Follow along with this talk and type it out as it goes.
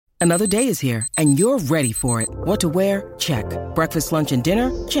Another day is here, and you're ready for it. What to wear? Check. Breakfast, lunch, and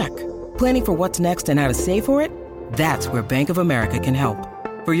dinner? Check. Planning for what's next and how to save for it? That's where Bank of America can help.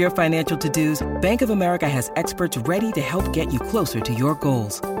 For your financial to-dos, Bank of America has experts ready to help get you closer to your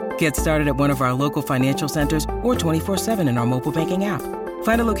goals. Get started at one of our local financial centers or 24/7 in our mobile banking app.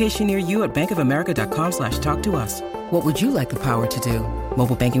 Find a location near you at bankofamerica.com/talktous. What would you like the power to do?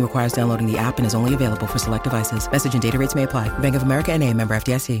 Mobile banking requires downloading the app and is only available for select devices. Message and data rates may apply. Bank of America N.A., member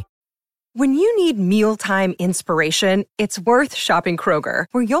FDIC. When you need mealtime inspiration, it's worth shopping Kroger,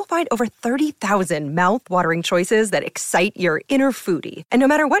 where you'll find over 30,000 mouth-watering choices that excite your inner foodie. And no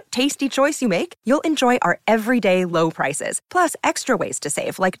matter what tasty choice you make, you'll enjoy our everyday low prices, plus extra ways to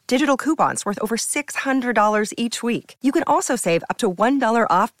save, like digital coupons worth over $600 each week. You can also save up to $1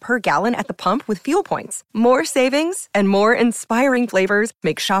 off per gallon at the pump with fuel points. More savings and more inspiring flavors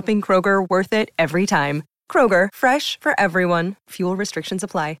make shopping Kroger worth it every time. Kroger, fresh for everyone. Fuel restrictions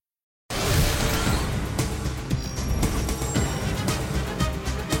apply.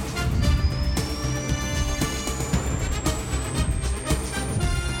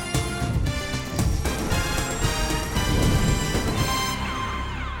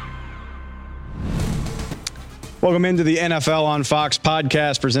 Welcome into the NFL on Fox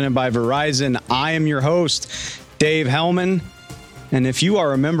podcast presented by Verizon. I am your host, Dave Hellman. And if you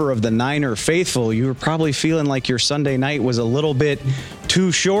are a member of the Niner faithful, you were probably feeling like your Sunday night was a little bit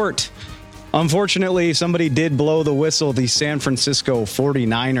too short. Unfortunately, somebody did blow the whistle. The San Francisco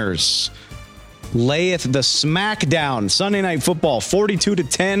 49ers layeth the smackdown. Sunday Night Football,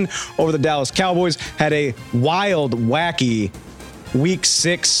 42-10 over the Dallas Cowboys. Had a wild, wacky Week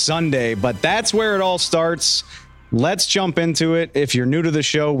 6 Sunday, but that's where it all starts. Let's jump into it. If you're new to the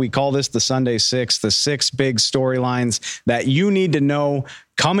show, we call this the Sunday Six, the 6 big storylines that you need to know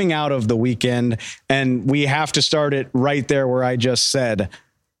coming out of the weekend. And we have to start it right there where I just said,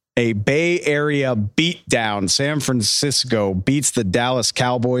 a Bay Area beatdown. San Francisco beats the Dallas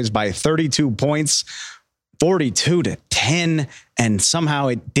Cowboys by 32 points, 42-10, and somehow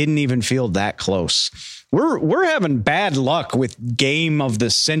it didn't even feel that close. We're having bad luck with game of the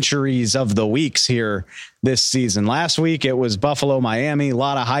centuries of the weeks here this season. Last week, it was Buffalo, Miami, a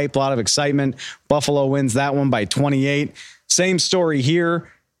lot of hype, a lot of excitement. Buffalo wins that one by 28. Same story here.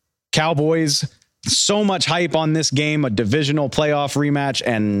 Cowboys, so much hype on this game, a divisional playoff rematch,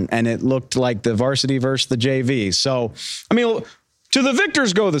 and it looked like the varsity versus the JV. So, I mean, to the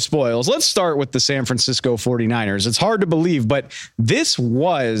victors go the spoils. Let's start with the San Francisco 49ers. It's hard to believe, but this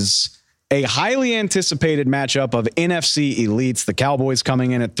was a highly anticipated matchup of NFC elites. The Cowboys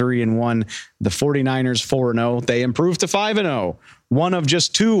coming in at 3-1, the 49ers 4-0. They improved to 5-0. One of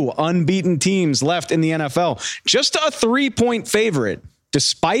just 2 unbeaten teams left in the NFL. Just a 3-point favorite,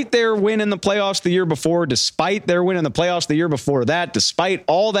 despite their win in the playoffs the year before, despite their win in the playoffs the year before that, despite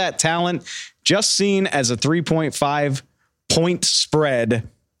all that talent, just seen as a 3.5 point spread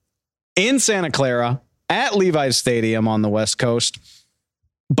in Santa Clara at Levi's Stadium on the West Coast.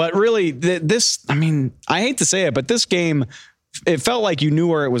 But really, I hate to say it, but this game, it felt like you knew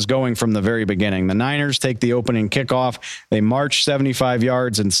where it was going from the very beginning. The Niners take the opening kickoff. They march 75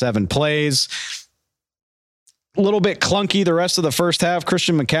 yards in 7 plays. A little bit clunky the rest of the first half.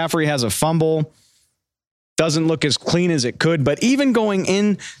 Christian McCaffrey has a fumble. Doesn't look as clean as it could. But even going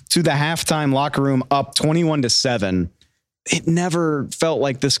into the halftime locker room up 21-7, it never felt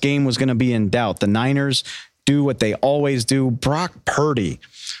like this game was going to be in doubt. The Niners do what they always do. Brock Purdy.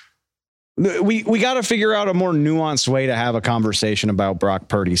 We got to figure out a more nuanced way to have a conversation about Brock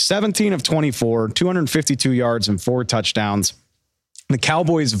Purdy. 17 of 24, 252 yards and 4 touchdowns. The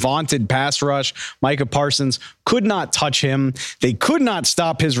Cowboys' vaunted pass rush, Micah Parsons, could not touch him. They could not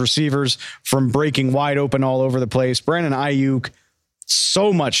stop his receivers from breaking wide open all over the place. Brandon Ayuk,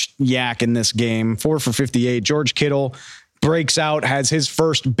 so much yak in this game, 4 for 58. George Kittle breaks out, has his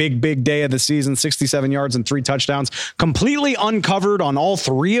first big day of the season, 67 yards and 3 touchdowns, completely uncovered on all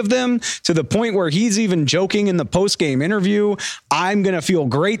 3 of them, to the point where he's even joking in the post-game interview, I'm going to feel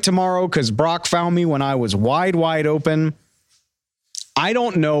great tomorrow because Brock found me when I was wide open. I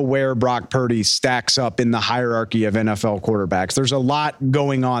don't know where Brock Purdy stacks up in the hierarchy of NFL quarterbacks. There's a lot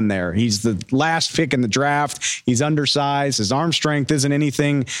going on there. He's the last pick in the draft. He's undersized. His arm strength isn't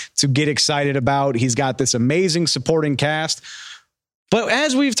anything to get excited about. He's got this amazing supporting cast. But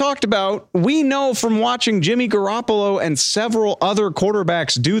as we've talked about, we know from watching Jimmy Garoppolo and several other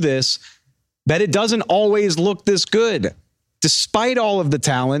quarterbacks do this, that it doesn't always look this good. Despite all of the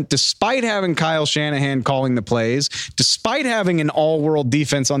talent, despite having Kyle Shanahan calling the plays, despite having an all-world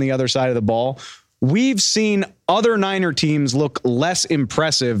defense on the other side of the ball, we've seen other Niner teams look less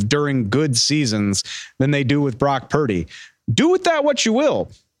impressive during good seasons than they do with Brock Purdy. Do with that what you will.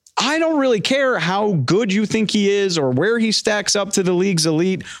 I don't really care how good you think he is or where he stacks up to the league's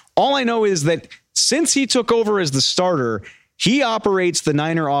elite. All I know is that since he took over as the starter, he operates the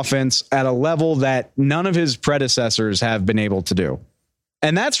Niner offense at a level that none of his predecessors have been able to do.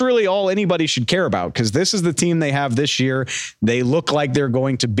 And that's really all anybody should care about, because this is the team they have this year. They look like they're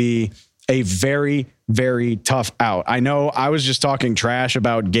going to be a very, very tough out. I know I was just talking trash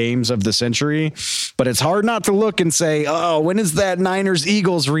about games of the century, but it's hard not to look and say, oh, when is that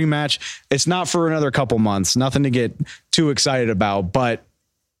Niners-Eagles rematch? It's not for another couple months. Nothing to get too excited about, but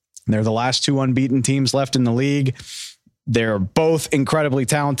they're the last two unbeaten teams left in the league. They're both incredibly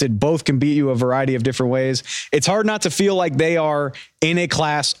talented. Both can beat you a variety of different ways. It's hard not to feel like they are in a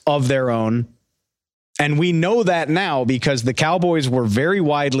class of their own. And we know that now because the Cowboys were very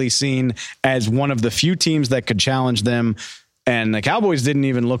widely seen as one of the few teams that could challenge them. And the Cowboys didn't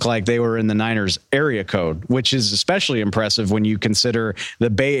even look like they were in the Niners area code, which is especially impressive when you consider the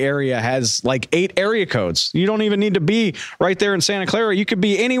Bay Area has like 8 area codes. You don't even need to be right there in Santa Clara. You could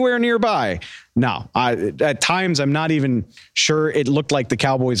be anywhere nearby. No, at times I'm not even sure it looked like the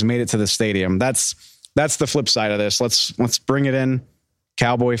Cowboys made it to the stadium. That's the flip side of this. Let's bring it in.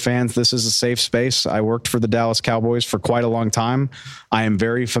 Cowboy fans, this is a safe space. I worked for the Dallas Cowboys for quite a long time. I am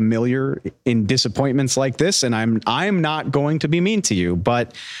very familiar in disappointments like this, and I'm not going to be mean to you,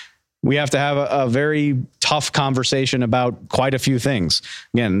 but we have to have a very tough conversation about quite a few things.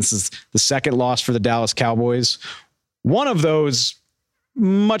 Again, this is the second loss for the Dallas Cowboys. One of those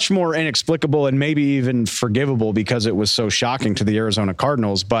much more inexplicable and maybe even forgivable because it was so shocking to the Arizona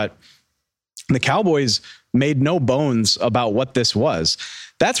Cardinals, but the Cowboys made no bones about what this was.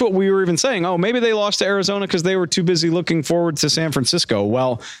 That's what we were even saying. Oh, maybe they lost to Arizona because they were too busy looking forward to San Francisco.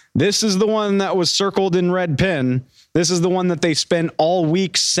 Well, this is the one that was circled in red pen. This is the one that they spent all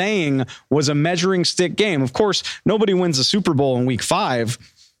week saying was a measuring stick game. Of course, nobody wins a Super Bowl in week 5,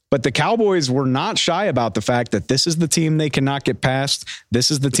 but the Cowboys were not shy about the fact that this is the team they cannot get past. This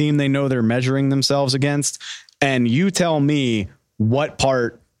is the team they know they're measuring themselves against. And you tell me what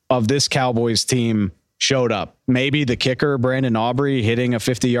part of this Cowboys team showed up. Maybe the kicker, Brandon Aubrey, hitting a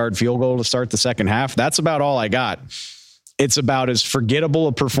 50-yard field goal to start the second half. That's about all I got. It's about as forgettable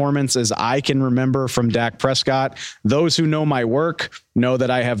a performance as I can remember from Dak Prescott. Those who know my work know that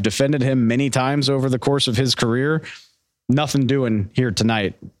I have defended him many times over the course of his career. Nothing doing here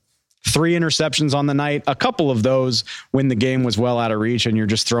tonight. 3 interceptions on the night, a couple of those when the game was well out of reach and you're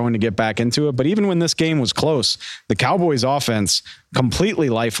just throwing to get back into it. But even when this game was close, the Cowboys offense completely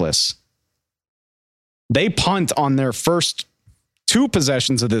lifeless. They punt on their first 2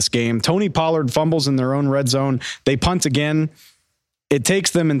 possessions of this game. Tony Pollard fumbles in their own red zone. They punt again. It takes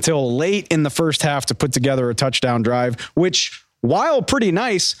them until late in the first half to put together a touchdown drive, which, while pretty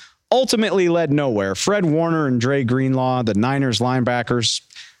nice, ultimately led nowhere. Fred Warner and Dre Greenlaw, the Niners linebackers,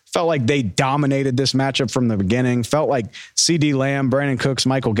 felt like they dominated this matchup from the beginning. Felt like CeeDee Lamb, Brandon Cooks,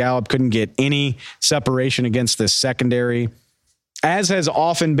 Michael Gallup couldn't get any separation against this secondary. As has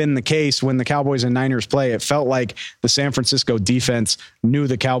often been the case when the Cowboys and Niners play, it felt like the San Francisco defense knew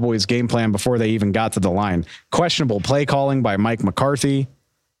the Cowboys game plan before they even got to the line. Questionable play calling by Mike McCarthy.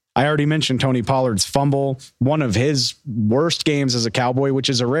 I already mentioned Tony Pollard's fumble, one of his worst games as a Cowboy, which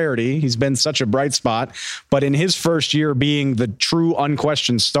is a rarity. He's been such a bright spot, but in his first year being the true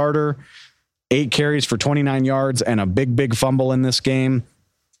unquestioned starter, 8 carries for 29 yards and a big fumble in this game.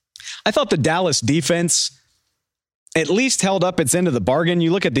 I thought the Dallas defense at least held up its end of the bargain.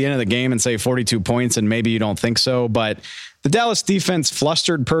 You look at the end of the game and say 42 points, and maybe you don't think so, but the Dallas defense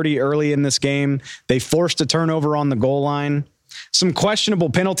flustered Purdy early in this game. They forced a turnover on the goal line. Some questionable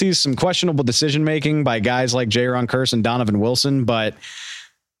penalties, some questionable decision-making by guys like Jaron Kearse and Donovan Wilson. But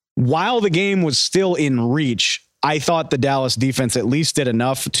while the game was still in reach, I thought the Dallas defense at least did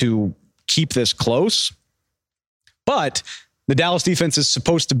enough to keep this close. But the Dallas defense is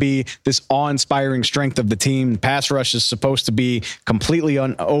supposed to be this awe-inspiring strength of the team. The pass rush is supposed to be completely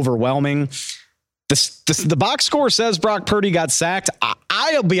overwhelming. The box score says Brock Purdy got sacked.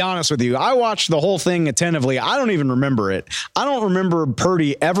 I'll be honest with you. I watched the whole thing attentively. I don't even remember it. I don't remember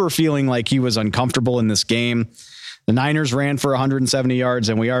Purdy ever feeling like he was uncomfortable in this game. The Niners ran for 170 yards,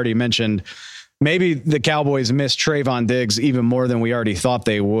 and we already mentioned maybe the Cowboys missed Trayvon Diggs even more than we already thought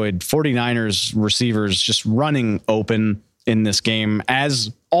they would. 49ers receivers just running open in this game,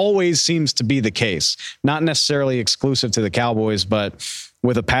 as always seems to be the case. Not necessarily exclusive to the Cowboys, but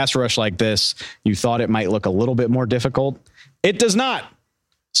with a pass rush like this, you thought it might look a little bit more difficult. It does not.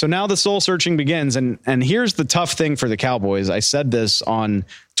 So now the soul searching begins. And here's the tough thing for the Cowboys. I said this on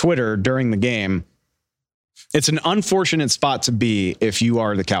Twitter during the game. It's an unfortunate spot to be if you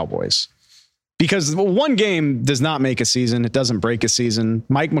are the Cowboys, Because one game does not make a season. It doesn't break a season.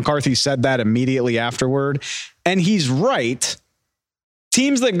 Mike McCarthy said that immediately afterward. And he's right.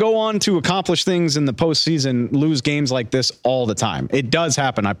 Teams that go on to accomplish things in the postseason lose games like this all the time. It does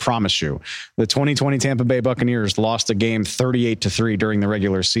happen, I promise you. The 2020 Tampa Bay Buccaneers lost a game 38-3 during the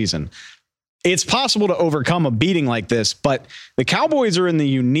regular season. It's possible to overcome a beating like this, but the Cowboys are in the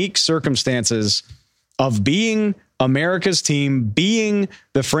unique circumstances of being America's team, being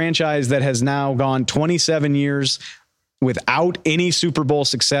the franchise that has now gone 27 years without any Super Bowl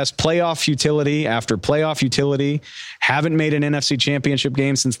success, playoff futility after playoff futility, haven't made an NFC championship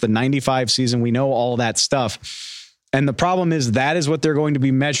game since the 95 season. We know all that stuff. And the problem is that is what they're going to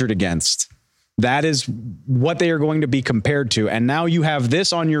be measured against. That is what they are going to be compared to. And now you have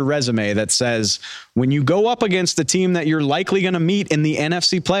this on your resume that says, when you go up against the team that you're likely going to meet in the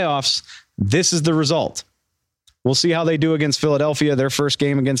NFC playoffs, this is the result. We'll see how they do against Philadelphia. Their first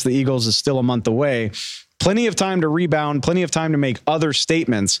game against the Eagles is still a month away. Plenty of time to rebound, plenty of time to make other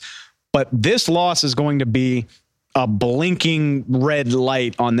statements. But this loss is going to be a blinking red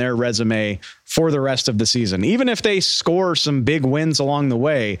light on their resume for the rest of the season. Even if they score some big wins along the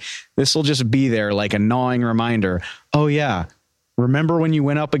way, this will just be there like a gnawing reminder. Oh, yeah. Remember when you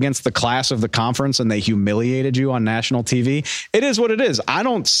went up against the class of the conference and they humiliated you on national TV? It is what it is. I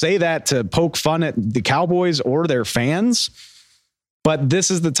don't say that to poke fun at the Cowboys or their fans, but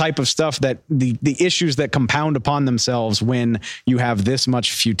this is the type of stuff that the issues that compound upon themselves when you have this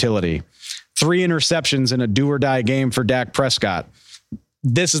much futility. 3 interceptions in a do or die game for Dak Prescott.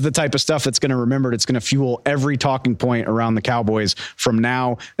 This is the type of stuff that's going to remembered. It's going to fuel every talking point around the Cowboys from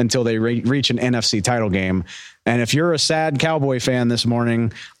now until they reach an NFC title game. And if you're a sad Cowboy fan this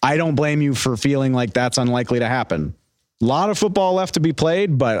morning, I don't blame you for feeling like that's unlikely to happen. A lot of football left to be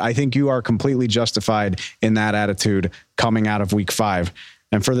played, but I think you are completely justified in that attitude coming out of week 5.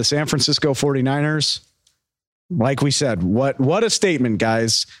 And for the San Francisco 49ers, like we said, what a statement,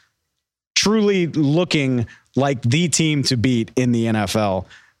 guys. Truly looking like the team to beat in the NFL.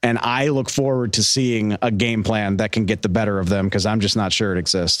 And I look forward to seeing a game plan that can get the better of them because I'm just not sure it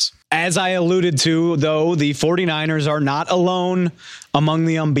exists. As I alluded to, though, the 49ers are not alone among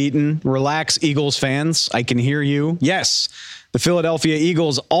the unbeaten. Relax, Eagles fans. I can hear you. Yes, the Philadelphia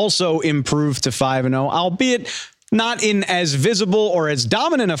Eagles also improved to 5-0, albeit not in as visible or as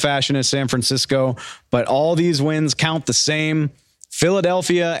dominant a fashion as San Francisco, but all these wins count the same.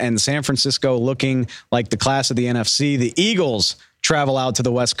 Philadelphia and San Francisco looking like the class of the NFC. The Eagles travel out to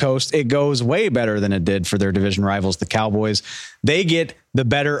the West Coast. It goes way better than it did for their division rivals, the Cowboys. They get the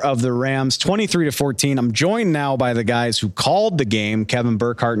better of the Rams, 23-14. I'm joined now by the guys who called the game, Kevin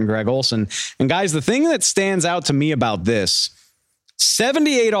Burkhardt and Greg Olson. And guys, the thing that stands out to me about this,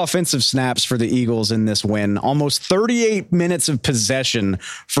 78 offensive snaps for the Eagles in this win, almost 38 minutes of possession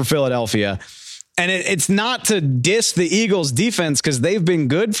for Philadelphia. And it's not to diss the Eagles defense because they've been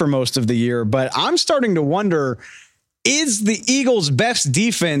good for most of the year, but I'm starting to wonder, is the Eagles' best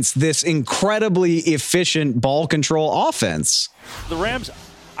defense this incredibly efficient ball control offense? The Rams,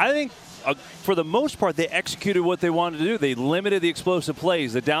 I think, for the most part, they executed what they wanted to do. They limited the explosive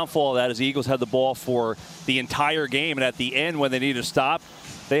plays. The downfall of that is the Eagles had the ball for the entire game, and at the end when they needed to stop,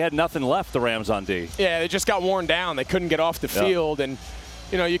 they had nothing left, the Rams on D. Yeah, they just got worn down. They couldn't get off the field, and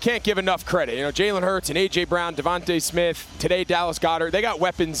you know, you can't give enough credit. You know, Jalen Hurts and A.J. Brown, Devontae Smith, today Dallas Goedert, they got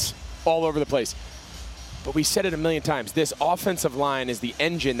weapons all over the place. But we said it a million times. This offensive line is the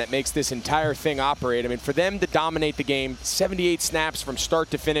engine that makes this entire thing operate. I mean, for them to dominate the game, 78 snaps from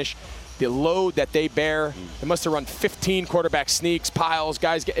start to finish, the load that they bear, they must have run 15 quarterback sneaks, piles,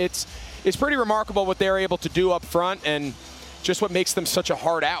 guys. It's pretty remarkable what they're able to do up front and just what makes them such a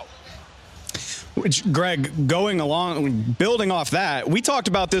hard out. Which, Greg, going along, building off that, we talked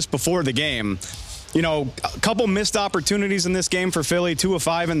about this before the game. You know, a couple missed opportunities in this game for Philly, 2 of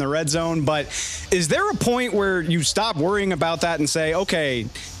 5 in the red zone. But is there a point where you stop worrying about that and say, okay,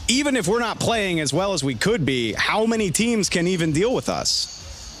 even if we're not playing as well as we could be, how many teams can even deal with us?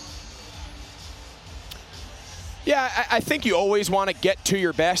 Yeah, I think you always want to get to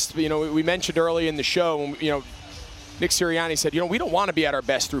your best. You know, we mentioned early in the show, you know, Nick Sirianni said, you know, we don't want to be at our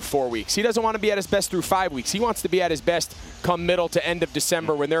best through 4 weeks. He doesn't want to be at his best through 5 weeks. He wants to be at his best come middle to end of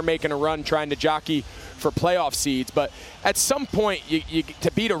December when they're making a run trying to jockey for playoff seeds. But at some point, you to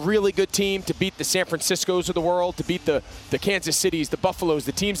beat a really good team, to beat the San Franciscos of the world, to beat the Kansas Cities, the Buffaloes,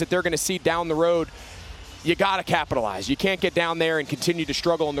 the teams that they're going to see down the road, you got to capitalize. You can't get down there and continue to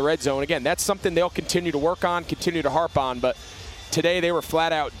struggle in the red zone. Again, that's something they'll continue to work on, continue to harp on. But today they were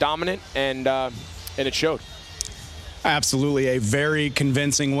flat out dominant, and it showed. Absolutely a very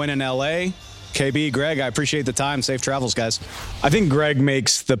convincing win in LA. KB, Greg, I appreciate the time. Safe travels, guys. I think Greg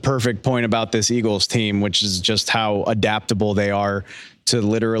makes the perfect point about this Eagles team, which is just how adaptable they are to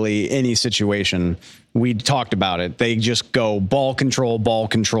literally any situation. We talked about it. They just go ball control, ball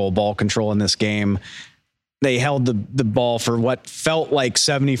control, ball control in this game. They held the ball for what felt like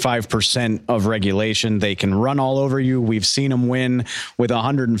 75% of regulation. They can run all over you. We've seen them win with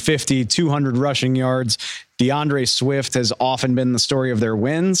 150, 200 rushing yards. DeAndre Swift has often been the story of their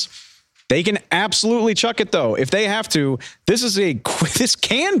wins. They can absolutely chuck it, though, if they have to. This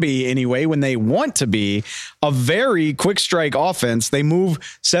can be, anyway, when they want to be, a very quick strike offense. They move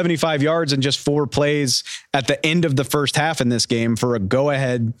 75 yards in just 4 plays at the end of the first half in this game for a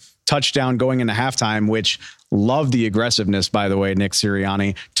go-ahead touchdown going into halftime, which love the aggressiveness, by the way, Nick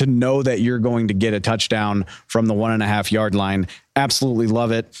Sirianni, to know that you're going to get a touchdown from the 1.5 yard line. Absolutely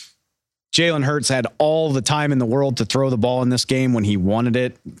love it. Jalen Hurts had all the time in the world to throw the ball in this game when he wanted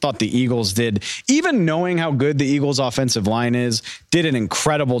it. Thought the Eagles did, even knowing how good the Eagles offensive line is, did an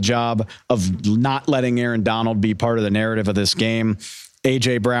incredible job of not letting Aaron Donald be part of the narrative of this game.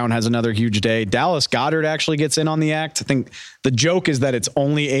 A.J. Brown has another huge day. Dallas Goedert actually gets in on the act. I think the joke is that it's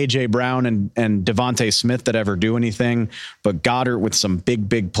only A.J. Brown and Devontae Smith that ever do anything, but Goedert with some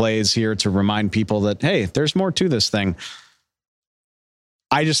big plays here to remind people that, hey, there's more to this thing.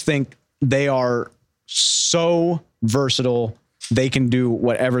 I just think they are so versatile. They can do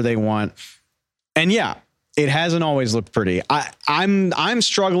whatever they want. And yeah, it hasn't always looked pretty. I'm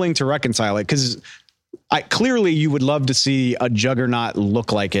struggling to reconcile it because clearly you would love to see a juggernaut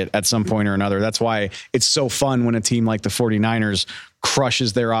look like it at some point or another. That's why it's so fun when a team like the 49ers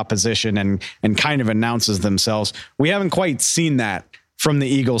crushes their opposition and kind of announces themselves. We haven't quite seen that from the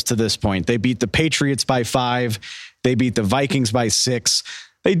Eagles to this point. They beat the Patriots by 5. They beat the Vikings by 6.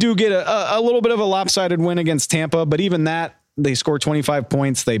 They do get a little bit of a lopsided win against Tampa, but even that, they score 25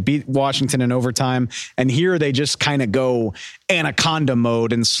 points. They beat Washington in overtime. And here they just kind of go anaconda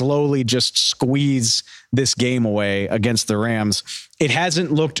mode and slowly just squeeze this game away against the Rams. It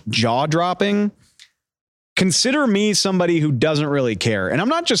hasn't looked jaw-dropping. Consider me somebody who doesn't really care. And I'm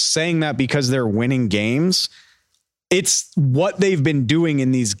not just saying that because they're winning games. It's what they've been doing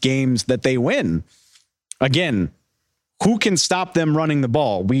in these games that they win. Again, who can stop them running the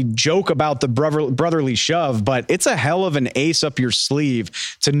ball? We joke about the brotherly shove, but it's a hell of an ace up your sleeve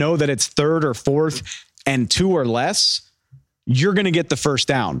to know that it's 3rd or 4th and 2 or less. You're going to get the first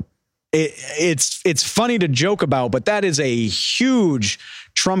down. It's funny to joke about, but that is a huge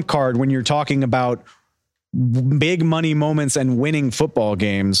trump card when you're talking about big money moments and winning football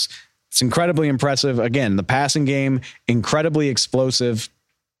games. It's incredibly impressive. Again, the passing game, incredibly explosive.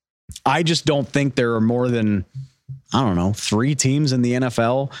 I just don't think there are more than, 3 teams in the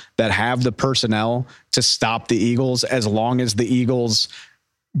NFL that have the personnel to stop the Eagles, as long as the Eagles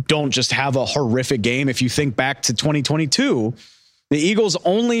don't just have a horrific game. If you think back to 2022, the Eagles'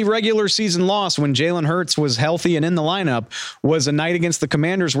 only regular season loss when Jalen Hurts was healthy and in the lineup was a night against the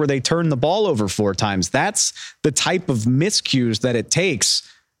Commanders where they turned the ball over 4 times. That's the type of miscues that it takes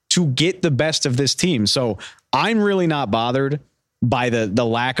to get the best of this team. So I'm really not bothered by the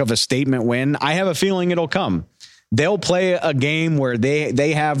lack of a statement win. I have a feeling it'll come. They'll play a game where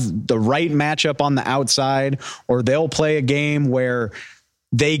they have the right matchup on the outside, or they'll play a game where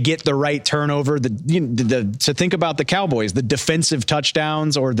they get the right turnover. To think about the Cowboys, the defensive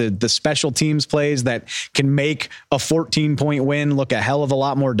touchdowns or the special teams plays that can make a 14-point win look a hell of a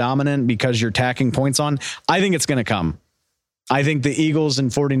lot more dominant because you're tacking points on. I think it's going to come. I think the Eagles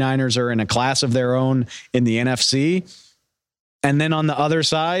and 49ers are in a class of their own in the NFC. And then on the other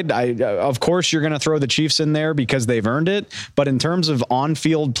side, of course, you're going to throw the Chiefs in there because they've earned it. But in terms of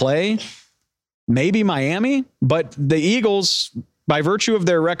on-field play, maybe Miami. But the Eagles, by virtue of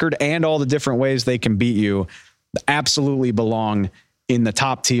their record and all the different ways they can beat you, absolutely belong in the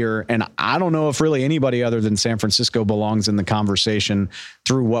top tier. And I don't know if really anybody other than San Francisco belongs in the conversation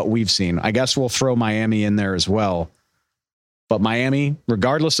through what we've seen. I guess we'll throw Miami in there as well. But Miami,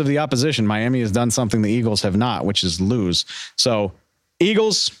 regardless of the opposition, Miami has done something the Eagles have not, which is lose. So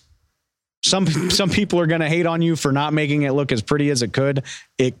Eagles, some people are going to hate on you for not making it look as pretty as it could.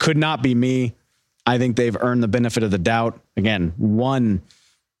 It could not be me. I think they've earned the benefit of the doubt. Again, 1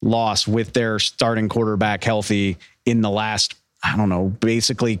 loss with their starting quarterback healthy in the last,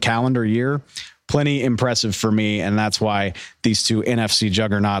 basically calendar year. Plenty impressive for me. And that's why these 2 NFC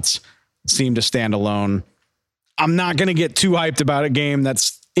juggernauts seem to stand alone. I'm not going to get too hyped about a game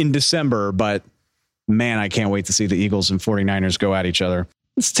that's in December, but man, I can't wait to see the Eagles and 49ers go at each other.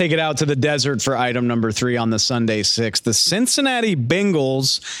 Let's take it out to the desert for item number 3 on the Sunday 6. The Cincinnati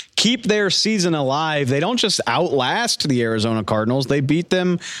Bengals keep their season alive. They don't just outlast the Arizona Cardinals. They beat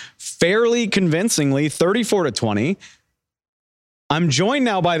them fairly convincingly, 34-20. I'm joined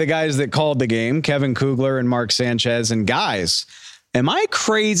now by the guys that called the game, Kevin Kugler and Mark Sanchez. And guys, am I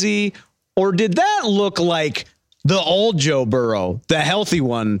crazy, or did that look like the old Joe Burrow, the healthy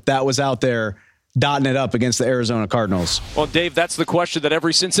one that was out there dotting it up against the Arizona Cardinals? Well, Dave, that's the question that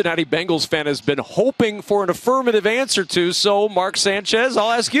every Cincinnati Bengals fan has been hoping for an affirmative answer to. So, Mark Sanchez,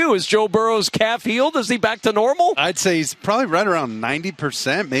 I'll ask you, is Joe Burrow's calf healed? Is he back to normal? I'd say he's probably right around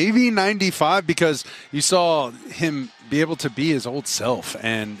 90%, maybe 95%, because you saw him be able to be his old self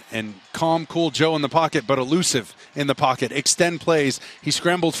and calm, cool Joe in the pocket, but elusive in the pocket, extend plays. He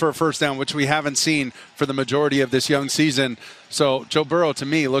scrambled for a first down, which we haven't seen for the majority of this young season. So Joe Burrow, to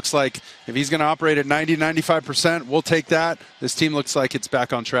me, looks like if he's going to operate at 90, 95%, we'll take that. This team looks like it's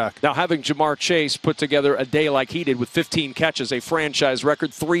back on track. Now, having Jamar Chase put together a day like he did with 15 catches, a franchise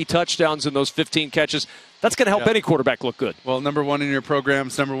record, 3 touchdowns in those 15 catches, that's going to help any quarterback look good. Well, number 1 in your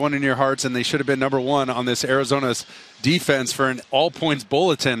programs, number 1 in your hearts, and they should have been number 1 on this Arizona's defense for an all-points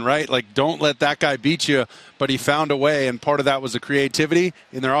bulletin, right? Like, don't let that guy beat you, but he found a way, and part of that was the creativity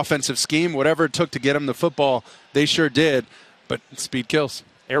in their offensive scheme. Whatever it took to get him the football, they sure did, but speed kills.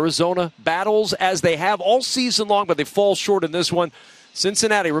 Arizona battles as they have all season long, but they fall short in this one.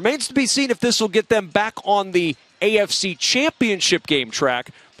 Cincinnati remains to be seen if this will get them back on the AFC Championship game track,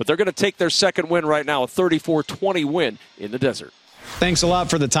 but they're going to take their second win right now, a 34-20 win in the desert. Thanks a lot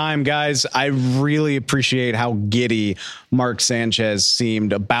for the time, guys. I really appreciate how giddy Mark Sanchez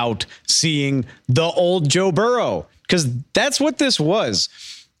seemed about seeing the old Joe Burrow, because that's what this was.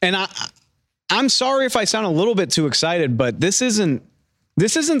 And I'm sorry if I sound a little bit too excited, but this isn't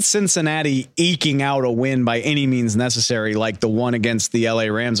Cincinnati eking out a win by any means necessary like the one against the LA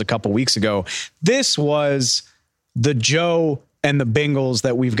Rams a couple weeks ago. This was the Joe and the Bengals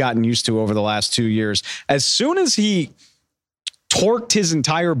that we've gotten used to over the last 2 years. As soon as he torqued his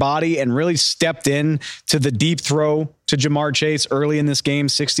entire body and really stepped in to the deep throw to Jamar Chase early in this game,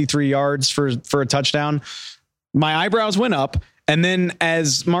 63 yards for a touchdown, my eyebrows went up. And then,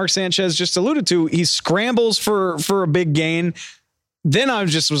 as Mark Sanchez just alluded to, he scrambles for a big gain. Then I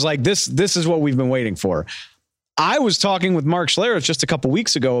was like, this is what we've been waiting for. I was talking with Mark Schlereth just a couple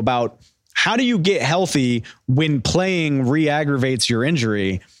weeks ago about how do you get healthy when playing re-aggravates your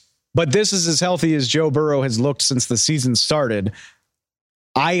injury? But this is as healthy as Joe Burrow has looked since the season started.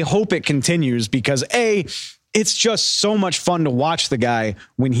 I hope it continues because, A, it's just so much fun to watch the guy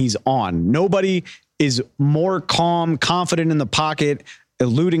when he's on. Nobody is more calm, confident in the pocket,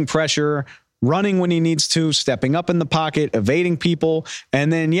 eluding pressure, running when he needs to, stepping up in the pocket, evading people.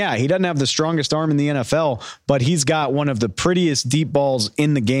 And then, yeah, he doesn't have the strongest arm in the NFL, but he's got one of the prettiest deep balls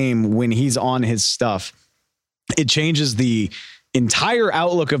in the game when he's on his stuff. It changes the entire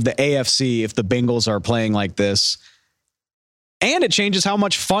outlook of the AFC if the Bengals are playing like this. And it changes how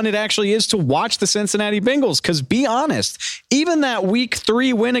much fun it actually is to watch the Cincinnati Bengals. Because be honest, even that week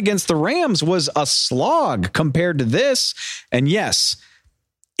 3 win against the Rams was a slog compared to this. And yes,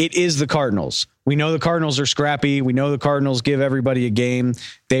 it is the Cardinals. We know the Cardinals are scrappy. We know the Cardinals give everybody a game.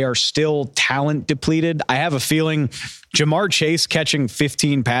 They are still talent depleted. I have a feeling Jamar Chase catching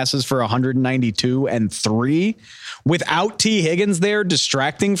 15 passes for 192 and 3 without T. Higgins there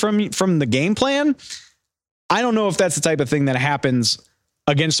distracting from the game plan. I don't know if that's the type of thing that happens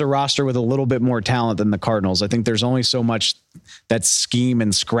against a roster with a little bit more talent than the Cardinals. I think there's only so much that scheme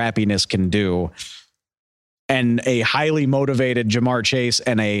and scrappiness can do. And a highly motivated Jamar Chase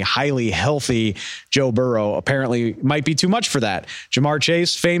and a highly healthy Joe Burrow apparently might be too much for that. Jamar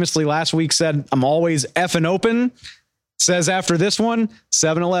Chase famously last week said, "I'm always effing open." Says after this one,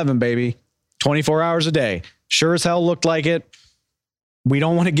 7-Eleven, baby. 24 hours a day. Sure as hell looked like it. We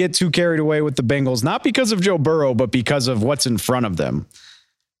don't want to get too carried away with the Bengals, not because of Joe Burrow, but because of what's in front of them.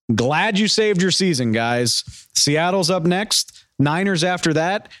 Glad you saved your season, guys. Seattle's up next. Niners after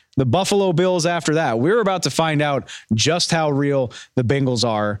that. The Buffalo Bills after that. We're about to find out just how real the Bengals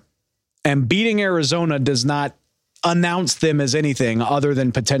are. And beating Arizona does not announce them as anything other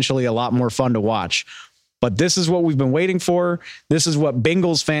than potentially a lot more fun to watch. But this is what we've been waiting for. This is what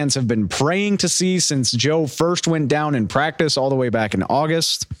Bengals fans have been praying to see since Joe first went down in practice all the way back in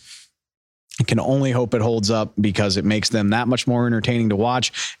August. I can only hope it holds up because it makes them that much more entertaining to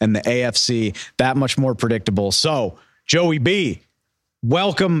watch and the AFC that much more predictable. So, Joey B,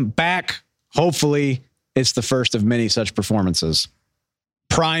 welcome back. Hopefully, it's the first of many such performances.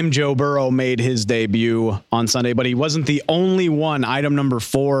 Prime Joe Burrow made his debut on Sunday, but he wasn't the only one. Item number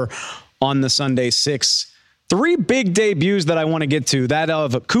 4 on the Sunday 6 Three big debuts that I want to get to, that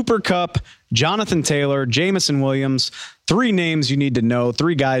of Cooper Kupp, Jonathan Taylor, Jameson Williams. Three names you need to know,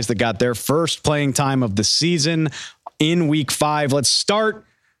 three guys that got their first playing time of the season in week 5. Let's start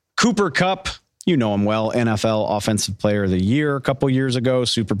Cooper Kupp. You know him well, NFL Offensive Player of the Year a couple years ago,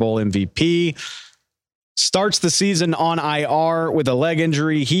 Super Bowl MVP. Starts the season on IR with a leg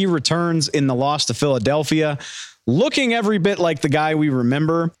injury. He returns in the loss to Philadelphia, looking every bit like the guy we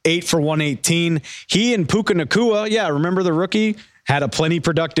remember, 8 for 118. He and Puka Nacua, remember the rookie? Had a plenty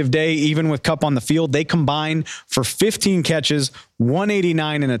productive day, even with Kupp on the field. They combined for 15 catches,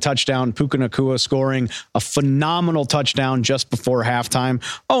 189 and a touchdown. Puka Nacua scoring a phenomenal touchdown just before halftime.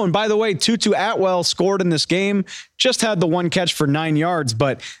 Oh, and by the way, Tutu Atwell scored in this game, just had the one catch for 9 yards.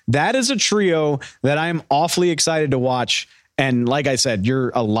 But that is a trio that I'm awfully excited to watch. And like I said,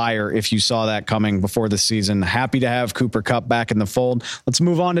 you're a liar if you saw that coming before the season. Happy to have Cooper Kupp back in the fold. Let's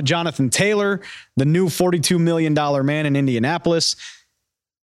move on to Jonathan Taylor, the new $42 million man in Indianapolis.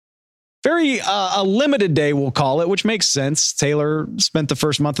 Very a limited day, we'll call it, which makes sense. Taylor spent the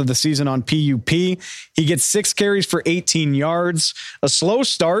first month of the season on PUP. He gets 6 carries for 18 yards. A slow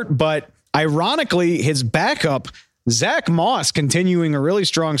start, but ironically, his backup, Zach Moss, continuing a really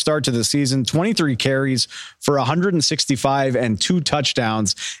strong start to the season, 23 carries for 165 and 2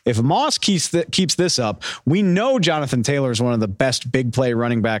 touchdowns. If Moss keeps this up, we know Jonathan Taylor is one of the best big play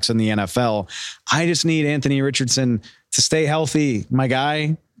running backs in the NFL. I just need Anthony Richardson to stay healthy, my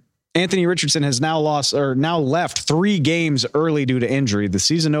guy. Anthony Richardson has now left 3 games early due to injury. The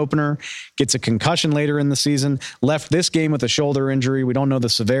season opener, gets a concussion later in the season, left this game with a shoulder injury. We don't know the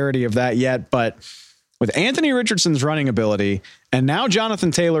severity of that yet, but with Anthony Richardson's running ability and now Jonathan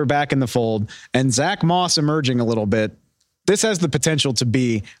Taylor back in the fold and Zach Moss emerging a little bit, this has the potential to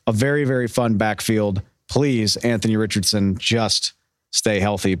be a very, very fun backfield. Please, Anthony Richardson, just stay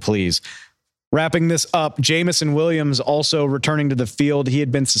healthy, please. Wrapping this up, Jameson Williams also returning to the field. He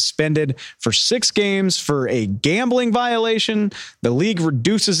had been suspended for 6 games for a gambling violation. The league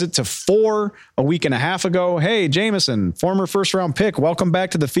reduces it to 4 a week and a half ago. Hey, Jameson, former first-round pick, welcome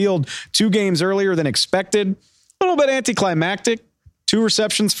back to the field 2 games earlier than expected. A little bit anticlimactic. 2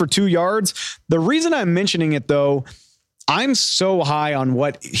 receptions for 2 yards. The reason I'm mentioning it, though, I'm so high on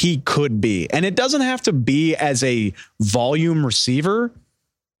what he could be. And it doesn't have to be as a volume receiver.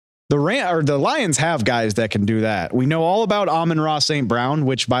 The Lions have guys that can do that. We know all about Amon-Ra St. Brown,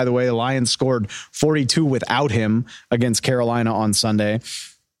 which, by the way, the Lions scored 42 without him against Carolina on Sunday.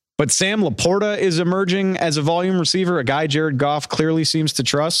 But Sam Laporta is emerging as a volume receiver, a guy Jared Goff clearly seems to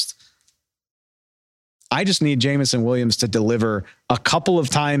trust. I just need Jameson Williams to deliver a couple of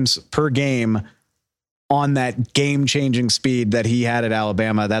times per game on that game-changing speed that he had at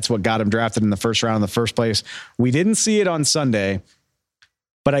Alabama. That's what got him drafted in the first round in the first place. We didn't see it on Sunday.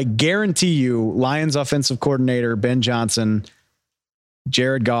 But I guarantee you, Lions offensive coordinator Ben Johnson,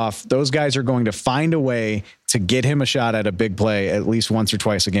 Jared Goff, those guys are going to find a way to get him a shot at a big play at least once or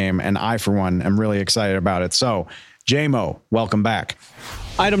twice a game. And I, for one, am really excited about it. So, J-Mo, welcome back.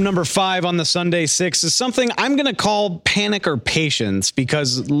 Item number 5 on the Sunday 6 is something I'm going to call panic or patience,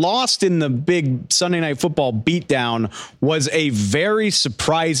 because lost in the big Sunday Night Football beatdown was a very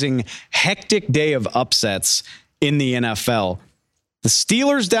surprising, hectic day of upsets in the NFL. The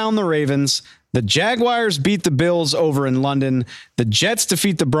Steelers down the Ravens. The Jaguars beat the Bills over in London. The Jets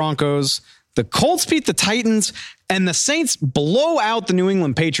defeat the Broncos. The Colts beat the Titans. And the Saints blow out the New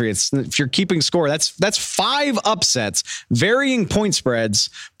England Patriots. If you're keeping score, that's 5 upsets, varying point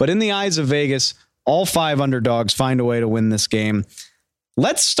spreads. But in the eyes of Vegas, all 5 underdogs find a way to win this game.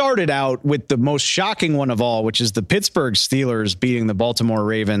 Let's start it out with the most shocking one of all, which is the Pittsburgh Steelers beating the Baltimore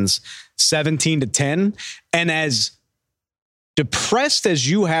Ravens 17-10. And as depressed as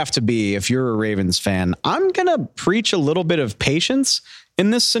you have to be if you're a Ravens fan, I'm going to preach a little bit of patience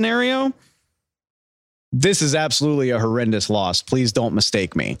in this scenario. This is absolutely a horrendous loss. Please don't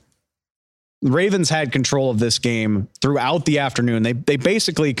mistake me. The Ravens had control of this game throughout the afternoon. They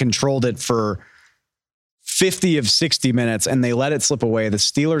basically controlled it for 50 of 60 minutes, and they let it slip away. The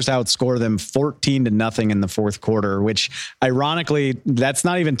Steelers outscore them 14-0 in the fourth quarter, which ironically, that's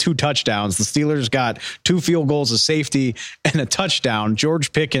not even 2 touchdowns. The Steelers got 2 field goals, a safety, and a touchdown.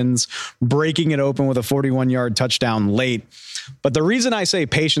 George Pickens breaking it open with a 41-yard touchdown late. But the reason I say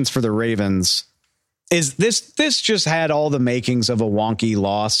patience for the Ravens is this just had all the makings of a wonky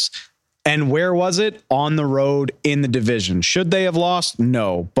loss. And where was it? On the road in the division. Should they have lost?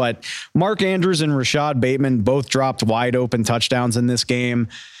 No. But Mark Andrews and Rashad Bateman both dropped wide open touchdowns in this game.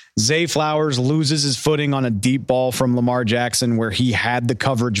 Zay Flowers loses his footing on a deep ball from Lamar Jackson where he had the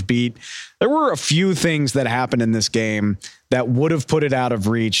coverage beat. There were a few things that happened in this game that would have put it out of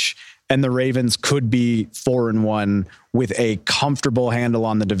reach. and the Ravens could be 4-1 with a comfortable handle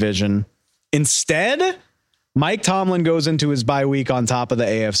on the division. Instead, Mike Tomlin goes into his bye week on top of the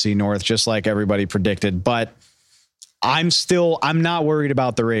AFC North, just like everybody predicted. But I'm not worried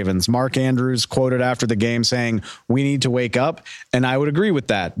about the Ravens. Mark Andrews quoted after the game saying, we need to wake up. And I would agree with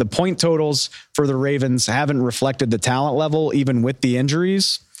that. The point totals for the Ravens haven't reflected the talent level, even with the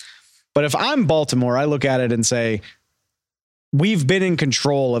injuries. But if I'm Baltimore, I look at it and say, we've been in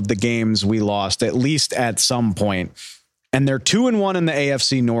control of the games we lost, at least at some point. And they're 2-1 in the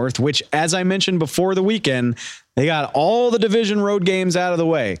AFC North, which, as I mentioned before the weekend, they got all the division road games out of the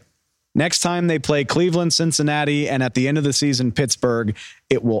way. Next time they play Cleveland, Cincinnati, and at the end of the season, Pittsburgh,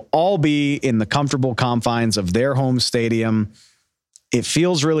 it will all be in the comfortable confines of their home stadium. It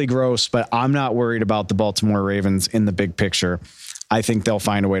feels really gross, but I'm not worried about the Baltimore Ravens in the big picture. I think they'll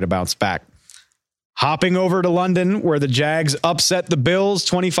find a way to bounce back. Hopping over to London, where the Jags upset the Bills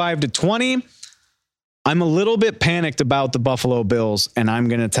 25-20. I'm a little bit panicked about the Buffalo Bills, and I'm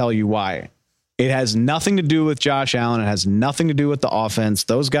going to tell you why. It has nothing to do with Josh Allen. It has nothing to do with the offense.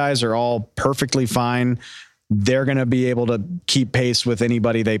 Those guys are all perfectly fine. They're going to be able to keep pace with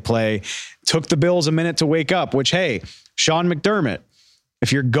anybody they play. Took the Bills a minute to wake up, which, hey, Sean McDermott,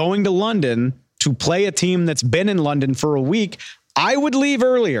 if you're going to London to play a team that's been in London for a week, I would leave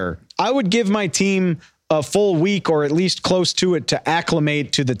earlier. I would give my team a full week or at least close to it to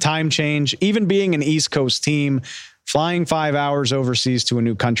acclimate to the time change. Even being an East Coast team, flying 5 hours overseas to a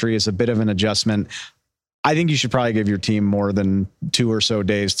new country is a bit of an adjustment. I think you should probably give your team more than 2 or so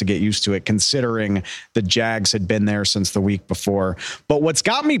days to get used to it, considering the Jags had been there since the week before. But what's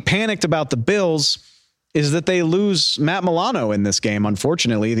got me panicked about the Bills is that they lose Matt Milano in this game.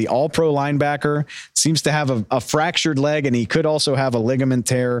 Unfortunately, the all-pro linebacker seems to have a fractured leg, and he could also have a ligament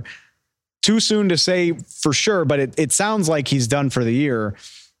tear. Too soon to say for sure, but it sounds like he's done for the year.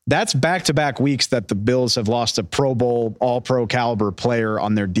 That's back-to-back weeks that the Bills have lost a Pro Bowl, all-pro caliber player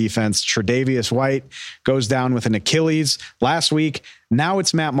on their defense. Tre'Davious White goes down with an Achilles last week. Now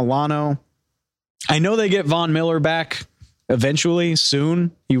it's Matt Milano. I know they get Von Miller back eventually,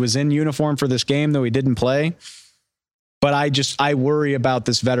 soon. He was in uniform for this game, though he didn't play. But I worry about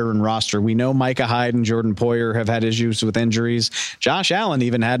this veteran roster. We know Micah Hyde and Jordan Poyer have had issues with injuries. Josh Allen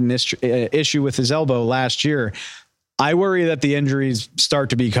even had an issue with his elbow last year. I worry that the injuries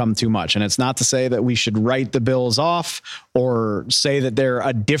start to become too much. And it's not to say that we should write the Bills off or say that they're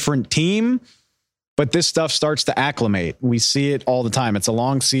a different team, but this stuff starts to acclimate. We see it all the time. It's a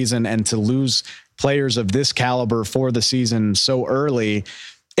long season, and to lose players of this caliber for the season so early,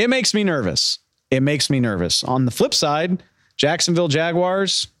 it makes me nervous. It makes me nervous. On the flip side, Jacksonville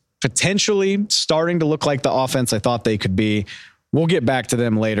Jaguars potentially starting to look like the offense I thought they could be. We'll get back to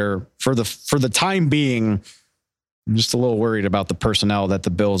them later. For the time being, I'm just a little worried about the personnel that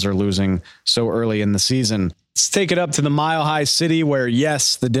the Bills are losing so early in the season. Let's take it up to the Mile High City where,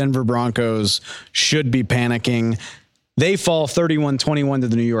 yes, the Denver Broncos should be panicking. They fall 31-21 to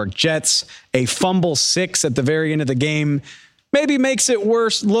the New York Jets. A fumble 6 at the very end of the game maybe makes it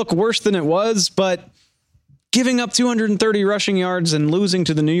look worse than it was, but giving up 230 rushing yards and losing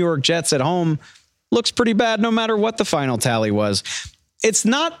to the New York Jets at home looks pretty bad no matter what the final tally was. It's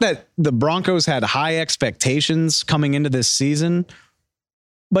not that the Broncos had high expectations coming into this season,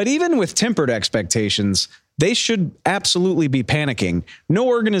 but even with tempered expectations, they should absolutely be panicking. No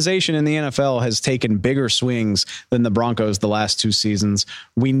organization in the NFL has taken bigger swings than the Broncos the last 2 seasons.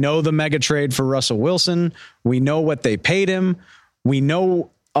 We know the mega trade for Russell Wilson. We know what they paid him. We know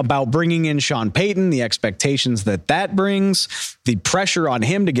about bringing in Sean Payton, the expectations that brings, the pressure on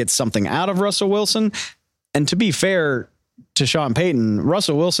him to get something out of Russell Wilson. And to be fair to Sean Payton,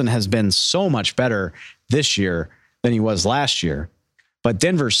 Russell Wilson has been so much better this year than he was last year. But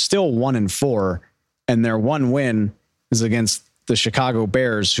Denver's still 1-4, and their one win is against the Chicago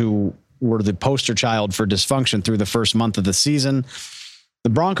Bears, who were the poster child for dysfunction through the first month of the season. The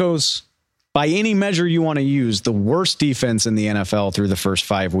Broncos, by any measure you want to use, the worst defense in the NFL through the first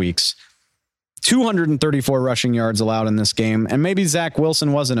 5 weeks. 234 rushing yards allowed in this game. And maybe Zach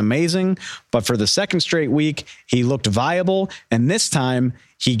Wilson wasn't amazing, but for the second straight week, he looked viable. And this time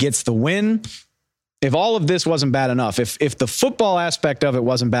he gets the win. If all of this wasn't bad enough, if the football aspect of it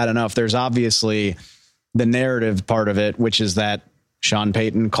wasn't bad enough, there's obviously the narrative part of it, which is that Sean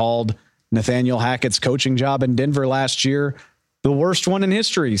Payton called Nathaniel Hackett's coaching job in Denver last year the worst one in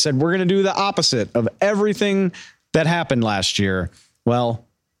history. He said, we're going to do the opposite of everything that happened last year. Well,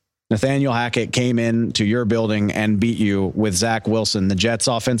 Nathaniel Hackett came in to your building and beat you with Zach Wilson, the Jets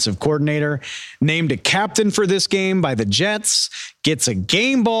offensive coordinator, named a captain for this game by the Jets, gets a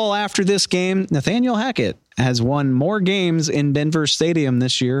game ball after this game. Nathaniel Hackett has won more games in Denver Stadium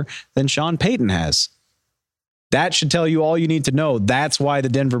this year than Sean Payton has. That should tell you all you need to know. That's why the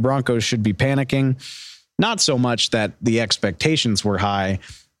Denver Broncos should be panicking. Not so much that the expectations were high,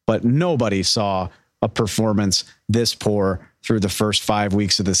 but nobody saw a performance this poor through the first 5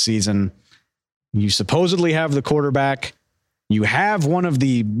 weeks of the season. You supposedly have the quarterback. You have one of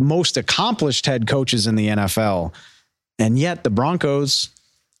the most accomplished head coaches in the NFL. And yet the Broncos,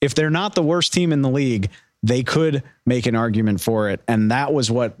 if they're not the worst team in the league, they could make an argument for it. And that was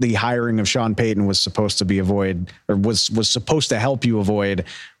what the hiring of Sean Payton was supposed to be avoid, or was supposed to help you avoid.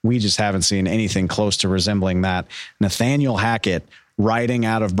 We just haven't seen anything close to resembling that. Nathaniel Hackett riding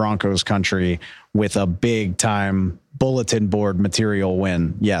out of Broncos country with a big time bulletin board material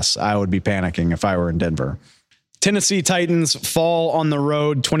win. Yes, I would be panicking if I were in Denver. Tennessee Titans fall on the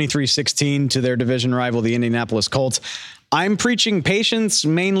road 23-16 to their division rival, the Indianapolis Colts. I'm preaching patience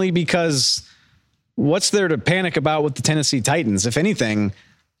mainly because what's there to panic about with the Tennessee Titans? If anything,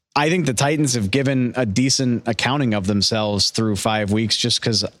 I think the Titans have given a decent accounting of themselves through 5 weeks, just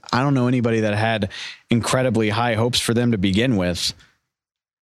because I don't know anybody that had incredibly high hopes for them to begin with.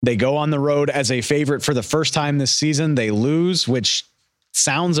 They go on the road as a favorite for the first time this season. They lose, which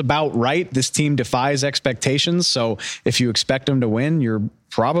sounds about right. This team defies expectations. So if you expect them to win, you're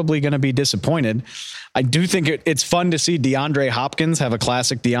probably going to be disappointed. I do think it's fun to see DeAndre Hopkins have a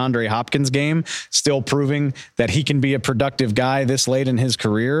classic DeAndre Hopkins game, still proving that he can be a productive guy this late in his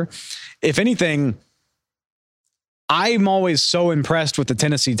career. If anything, I'm always so impressed with the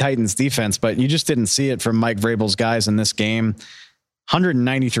Tennessee Titans defense, but you just didn't see it from Mike Vrabel's guys in this game.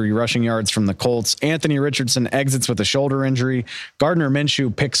 193 rushing yards from the Colts. Anthony Richardson exits with a shoulder injury. Gardner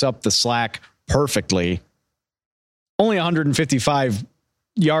Minshew picks up the slack perfectly. Only 155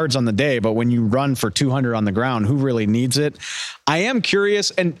 yards on the day, but when you run for 200 on the ground, who really needs it? I am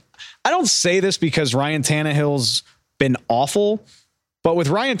curious, and I don't say this because Ryan Tannehill's been awful, but with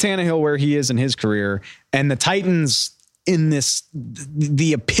Ryan Tannehill where he is in his career and the Titans in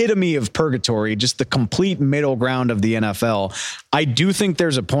the epitome of purgatory, just the complete middle ground of the NFL, I do think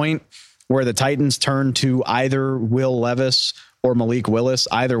there's a point where the Titans turn to either Will Levis or Malik Willis,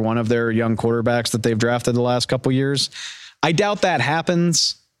 either one of their young quarterbacks that they've drafted the last couple years. I doubt that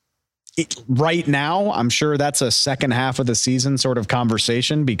happens right now. I'm sure that's a second half of the season sort of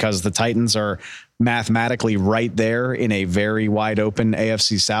conversation because the Titans are mathematically right there in a very wide open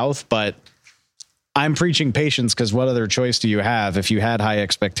AFC South, but I'm preaching patience because what other choice do you have? If you had high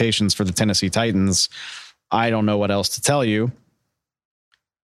expectations for the Tennessee Titans, I don't know what else to tell you.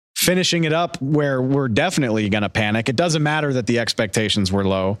 Finishing it up where we're definitely going to panic. It doesn't matter that the expectations were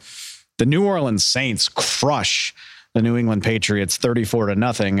low. The New Orleans Saints crush the New England Patriots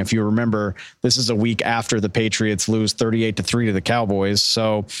 34-0. If you remember, this is a week after the Patriots lose 38-3 to the Cowboys.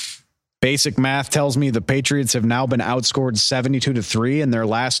 So basic math tells me the Patriots have now been outscored 72-3 in their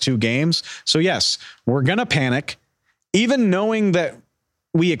last two games. So yes, we're going to panic, even knowing that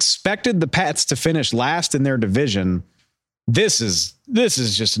we expected the Pats to finish last in their division. This is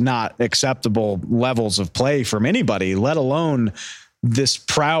just not acceptable levels of play from anybody, let alone this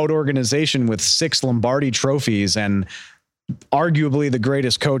proud organization with 6 Lombardi trophies and arguably the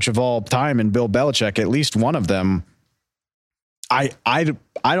greatest coach of all time in Bill Belichick, at least one of them. I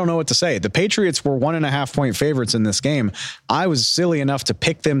don't know what to say. The Patriots were 1.5 point favorites in this game. I was silly enough to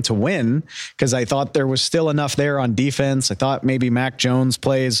pick them to win because I thought there was still enough there on defense. I thought maybe Mac Jones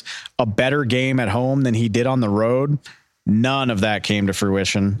plays a better game at home than he did on the road. None of that came to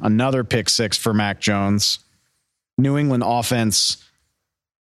fruition. Another pick 6 for Mac Jones. New England offense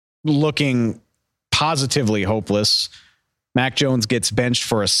looking positively hopeless. Mac Jones gets benched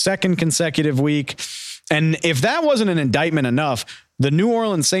for a second consecutive week. And if that wasn't an indictment enough, the New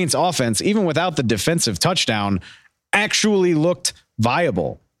Orleans Saints offense, even without the defensive touchdown, actually looked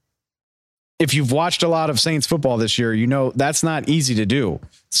viable. If you've watched a lot of Saints football this year, you know that's not easy to do.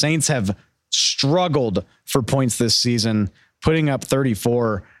 Saints have struggled for points this season. Putting up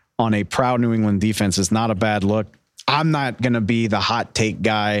 34 on a proud New England defense is not a bad look. I'm not going to be the hot take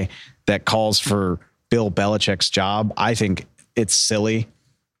guy that calls for Bill Belichick's job. I think it's silly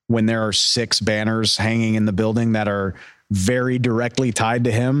when there are 6 banners hanging in the building that are very directly tied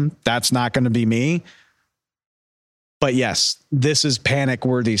to him. That's not going to be me. But yes, this is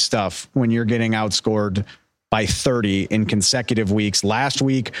panic-worthy stuff when you're getting outscored by 30 in consecutive weeks. Last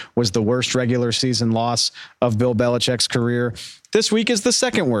week was the worst regular season loss of Bill Belichick's career. This week is the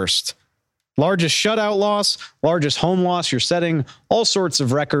second worst. Largest shutout loss, largest home loss. You're setting all sorts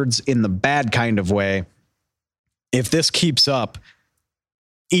of records in the bad kind of way. If this keeps up,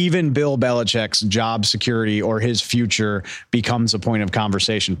 even Bill Belichick's job security or his future becomes a point of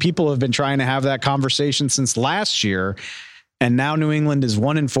conversation. People have been trying to have that conversation since last year, and now New England is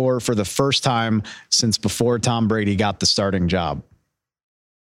 1-4 for the first time since before Tom Brady got the starting job.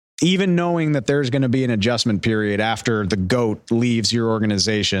 Even knowing that there's going to be an adjustment period after the GOAT leaves your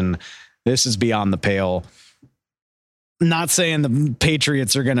organization, this is beyond the pale. Not saying the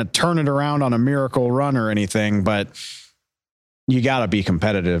Patriots are going to turn it around on a miracle run or anything, but you got to be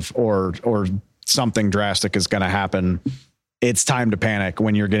competitive or something drastic is going to happen. It's time to panic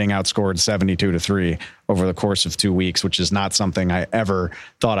when you're getting outscored 72-3 over the course of 2 weeks, which is not something I ever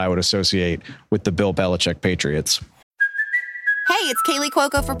thought I would associate with the Bill Belichick Patriots. Hey, it's Kaylee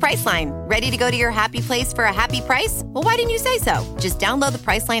Cuoco for Priceline. Ready to go to your happy place for a happy price? Well, why didn't you say so? Just download the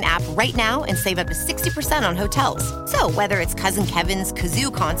Priceline app right now and save up to 60% on hotels. So whether it's Cousin Kevin's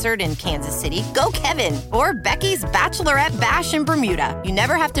Kazoo Concert in Kansas City, go Kevin, or Becky's Bachelorette Bash in Bermuda, you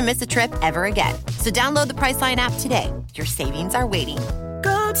never have to miss a trip ever again. So download the Priceline app today. Your savings are waiting.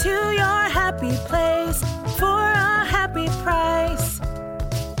 Go to your happy place for a happy price.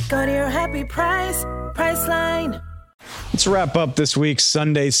 Go to your happy price, Priceline. Let's wrap up this week's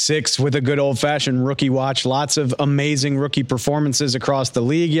Sunday 6 with a good old-fashioned rookie watch. Lots of amazing rookie performances across the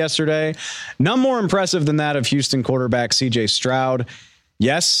league yesterday. None more impressive than that of Houston quarterback C.J. Stroud.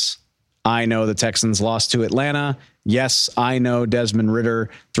 Yes, I know the Texans lost to Atlanta. Yes, I know Desmond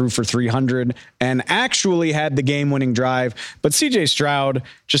Ridder threw for 300 and actually had the game-winning drive. But C.J. Stroud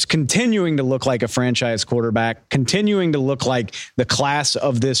just continuing to look like a franchise quarterback, continuing to look like the class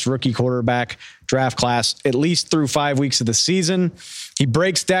of this rookie quarterback draft class, at least through 5 weeks of the season. He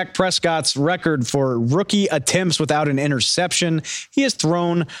breaks Dak Prescott's record for rookie attempts without an interception. He has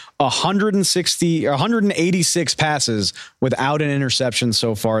thrown 186 passes without an interception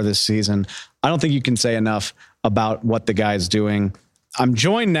so far this season. I don't think you can say enough about what the guy's doing. I'm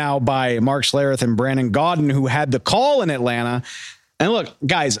joined now by Mark Schlereth and Brandon Gaudin, who had the call in Atlanta. And look,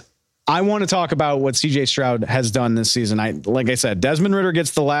 guys, I want to talk about what CJ Stroud has done this season. Like I said, Desmond Ridder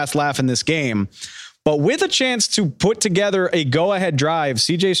gets the last laugh in this game, but with a chance to put together a go-ahead drive,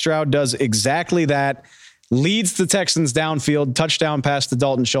 CJ Stroud does exactly that. Leads the Texans downfield, touchdown pass to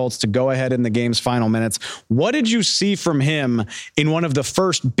Dalton Schultz to go ahead in the game's final minutes. What did you see from him in one of the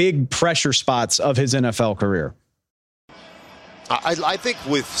first big pressure spots of his NFL career? I think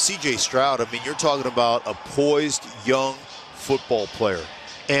with C.J. Stroud, I mean, you're talking about a poised young football player.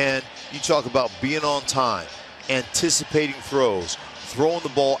 And you talk about being on time, anticipating throws, throwing the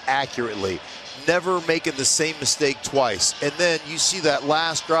ball accurately, never making the same mistake twice. And then you see that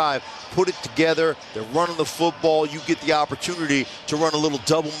last drive, put it together, they're running the football, you get the opportunity to run a little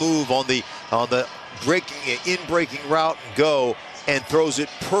double move on the breaking route and go, and throws it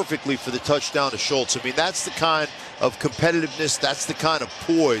perfectly for the touchdown to Schultz. I mean, that's the kind of competitiveness, that's the kind of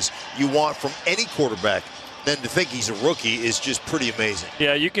poise you want from any quarterback. Then to think he's a rookie is just pretty amazing.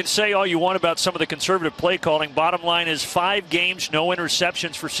 Yeah, you can say all you want about some of the conservative play calling. Bottom line is 5 games, no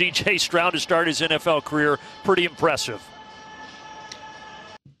interceptions for C.J. Stroud to start his NFL career. Pretty impressive.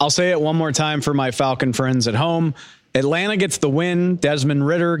 I'll say it one more time for my Falcon friends at home. Atlanta gets the win. Desmond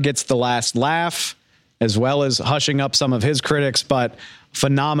Ridder gets the last laugh, as well as hushing up some of his critics, but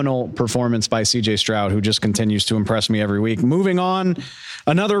phenomenal performance by CJ Stroud, who just continues to impress me every week. Moving on,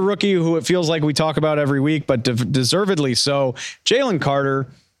 another rookie who it feels like we talk about every week, but deservedly so, Jalen Carter,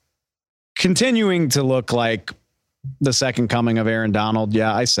 continuing to look like the second coming of Aaron Donald.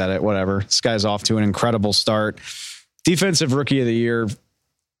 Yeah, I said it, whatever. This guy's off to an incredible start. Defensive Rookie of the Year.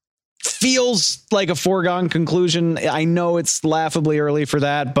 Feels like a foregone conclusion. I know it's laughably early for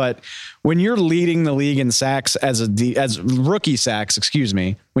that, but when you're leading the league in sacks as rookie sacks,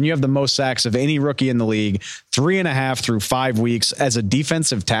 when you have the most sacks of any rookie in the league, 3.5 through 5 weeks as a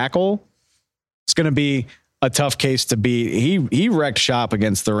defensive tackle, it's going to be a tough case to beat. He wrecked shop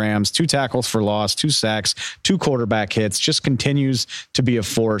against the Rams, 2 tackles for loss, 2 sacks, 2 quarterback hits, just continues to be a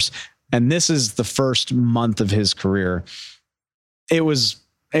force. And this is the first month of his career. It was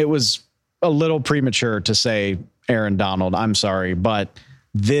a little premature to say Aaron Donald. I'm sorry, but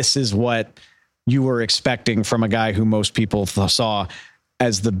this is what you were expecting from a guy who most people saw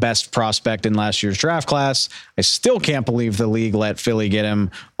as the best prospect in last year's draft class. I still can't believe the league let Philly get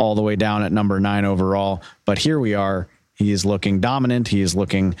him all the way down at number 9 overall, but here we are. He is looking dominant. He is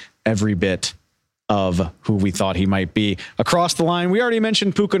looking every bit of who we thought he might be. Across the line, we already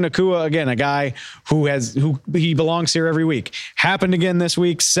mentioned Puka Nacua, again, a guy who he belongs here every week. Happened again this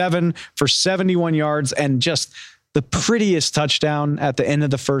week, 7 for 71 yards and just the prettiest touchdown at the end of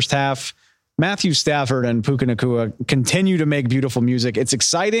the first half. Matthew Stafford and Puka Nacua continue to make beautiful music. It's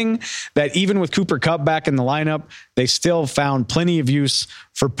exciting that even with Cooper Kupp back in the lineup, they still found plenty of use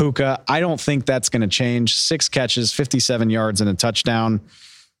for Puka. I don't think that's going to change. 6 catches, 57 yards, and a touchdown.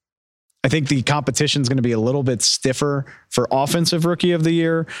 I think the competition is going to be a little bit stiffer for offensive rookie of the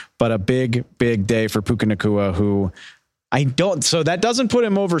year, but a big, big day for Puka Nacua, who so that doesn't put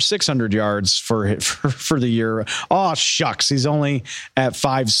him over 600 yards for the year. Oh, shucks. He's only at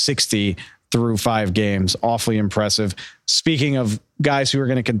 560 through 5 games. Awfully impressive. Speaking of guys who are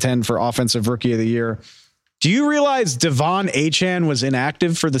going to contend for offensive rookie of the year, do you realize Devon Achane was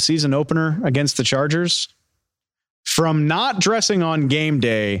inactive for the season opener against the Chargers? From not dressing on game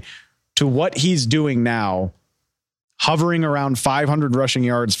day to what he's doing now, hovering around 500 rushing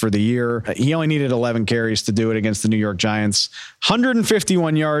yards for the year. He only needed 11 carries to do it against the New York Giants.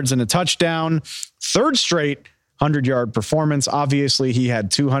 151 yards and a touchdown. 3rd straight 100-yard performance. Obviously, he had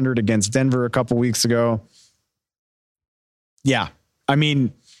 200 against Denver a couple weeks ago. Yeah, I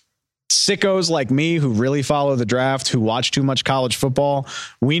mean, sickos like me who really follow the draft, who watch too much college football,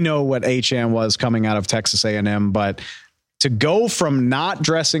 we know what Achane was coming out of Texas A&M, but to go from not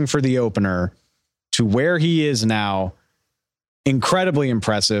dressing for the opener to where he is now, incredibly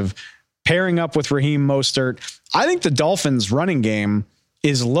impressive. Pairing up with Raheem Mostert, I think the Dolphins' running game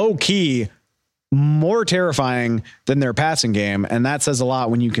is low-key more terrifying than their passing game, and that says a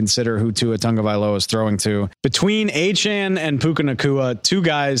lot when you consider who Tua Tagovailoa is throwing to. Between Achane and Puka Nacua, 2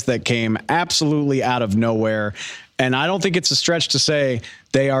 guys that came absolutely out of nowhere, and I don't think it's a stretch to say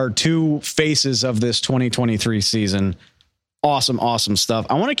they are 2 faces of this 2023 season. Awesome stuff.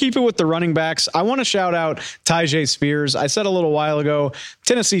 I want to keep it with the running backs. I want to shout out Tyjae Spears. I said a little while ago,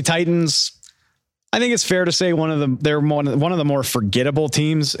 Tennessee Titans, I think it's fair to say they're one of the more forgettable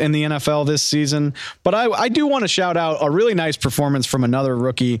teams in the NFL this season. But I do want to shout out a really nice performance from another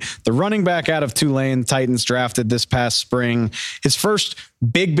rookie, the running back out of Tulane, Titans drafted this past spring. His first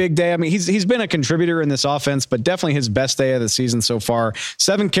big day. I mean, he's been a contributor in this offense, but definitely his best day of the season so far.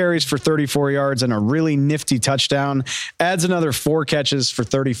 7 carries for 34 yards and a really nifty touchdown. Adds another 4 catches for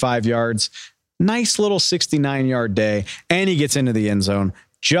 35 yards. Nice little 69-yard day, and he gets into the end zone.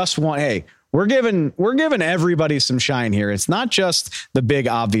 We're giving everybody some shine here. It's not just the big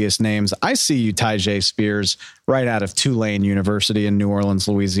obvious names. I see you, Tyjae Spears, right out of Tulane University in New Orleans,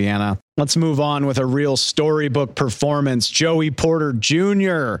 Louisiana. Let's move on with a real storybook performance. Joey Porter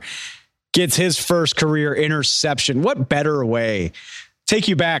Jr. gets his first career interception. What better way? Take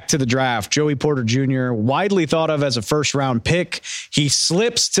you back to the draft. Joey Porter Jr., widely thought of as a first-round pick. He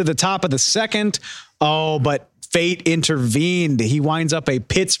slips to the top of the 2nd. Oh, but fate intervened. He winds up a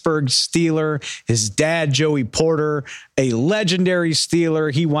Pittsburgh Steeler. His dad, Joey Porter, a legendary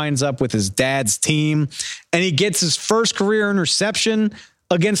Steeler. He winds up with his dad's team, and he gets his first career interception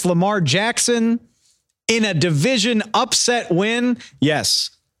against Lamar Jackson in a division upset win. Yes,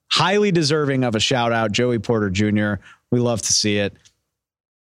 highly deserving of a shout out, Joey Porter Jr. We love to see it.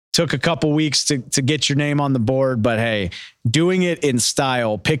 Took a couple weeks to get your name on the board, but hey, doing it in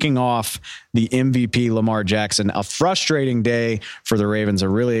style, picking off the MVP Lamar Jackson, a frustrating day for the Ravens, a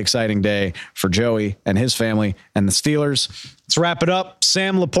really exciting day for Joey and his family and the Steelers. Let's wrap it up.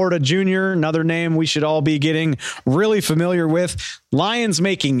 Sam Laporta Jr., another name we should all be getting really familiar with. Lions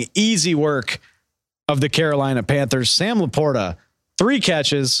making easy work of the Carolina Panthers. Sam Laporta, 3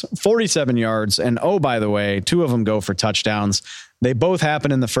 catches, 47 yards, and oh, by the way, 2 of them go for touchdowns. They both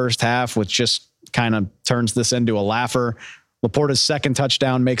happen in the first half, which just kind of turns this into a laugher. Laporta's second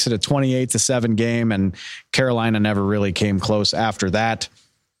touchdown makes it a 28-7 game, and Carolina never really came close after that.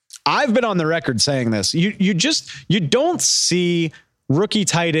 I've been on the record saying this. You don't see rookie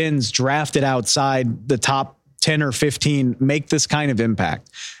tight ends drafted outside the top 10 or 15 make this kind of impact.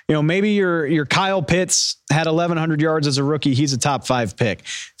 You know, maybe your Kyle Pitts had 1,100 yards as a rookie. He's a top 5 pick.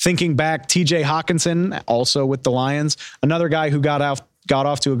 Thinking back, TJ Hawkinson, also with the Lions, another guy who got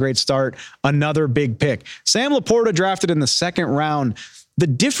off to a great start, another big pick. Sam Laporta drafted in the 2nd round. The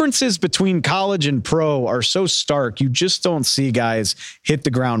differences between college and pro are so stark. You just don't see guys hit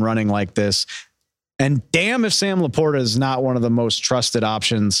the ground running like this. And damn if Sam Laporta is not one of the most trusted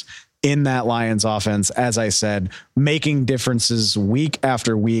options in that Lions offense. As I said, making differences week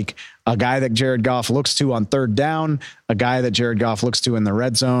after week, a guy that Jared Goff looks to on 3rd down, a guy that Jared Goff looks to in the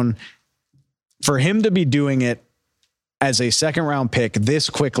red zone. For him to be doing it as a 2nd round pick this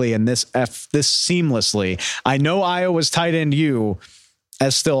quickly and this seamlessly, I know Iowa's tight end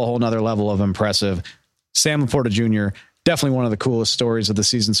as still a whole nother level of impressive. Sam Laporta Jr., definitely one of the coolest stories of the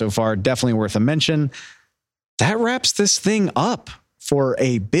season so far. Definitely worth a mention. That wraps this thing up for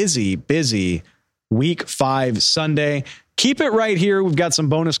a busy week 5 Sunday. Keep it right here. We've got some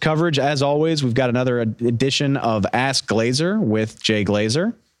bonus coverage. As always, we've got another edition of Ask Glazer with Jay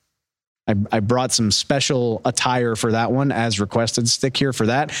Glazer. I brought some special attire for that one as requested. Stick here for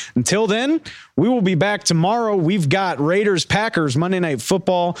that. Until then, we will be back tomorrow. We've got Raiders, Packers, Monday Night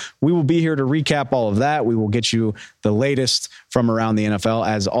Football. We will be here to recap all of that. We will get you the latest from around the NFL.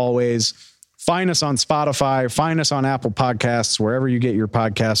 As always, find us on Spotify, find us on Apple Podcasts, wherever you get your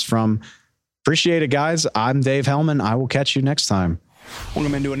podcasts from. Appreciate it, guys. I'm Dave Hellman. I will catch you next time.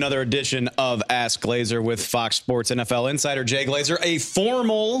 Welcome into another edition of Ask Glazer with Fox Sports NFL insider Jay Glazer. A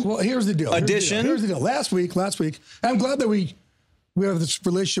formal here's the deal. Here's the deal. Last week, I'm glad that we have this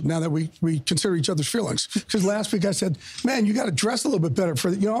relationship now that we consider each other's feelings. Because last week I said, man, you got to dress a little bit better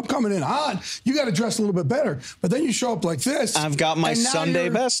I'm coming in hot. You got to dress a little bit better. But then you show up like this. I've got my Sunday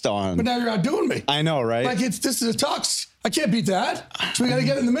best on. But now you're outdoing me. I know, right? Like this is a tux. I can't beat that. So we got to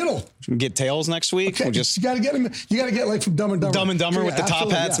get in the middle. Should we get tails next week? Okay. You got to get him. You got to get like from Dumb and Dumber. Dumb and Dumber with the top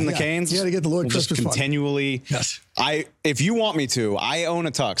hats and the canes. You got to get the Lloyd Christmas just continually. Yes. If you want me to, I own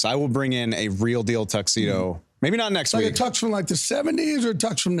a tux. I will bring in a real deal tuxedo. Mm-hmm. Maybe not next week. Like a tux from like the 70s or a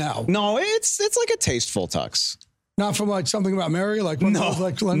tux from now? No, it's like a tasteful tux. Not from like Something About Mary? Like when not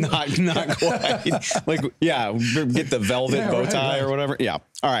quite. Like, yeah, get the velvet bow tie or whatever. Yeah.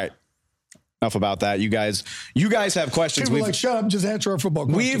 All right. Enough about that. You guys have questions. People like, shut up, just answer our football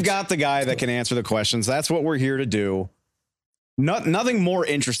questions. We've got the guy that can answer the questions. That's what we're here to do. Nothing more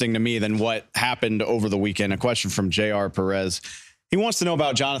interesting to me than what happened over the weekend. A question from J.R. Perez. He wants to know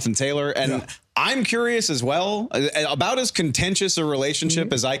about Jonathan Taylor, and I'm curious as well. About as contentious a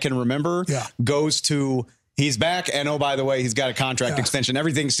relationship as I can remember goes to he's back, and oh, by the way, he's got a contract extension.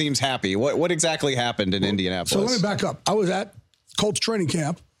 Everything seems happy. What exactly happened in Indianapolis? So let me back up. I was at Colts training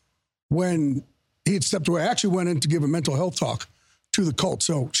camp when he had stepped away. I actually went in to give a mental health talk to the Colts.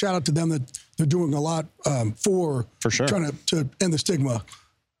 So shout out to them that they're doing a lot for sure trying to end the stigma.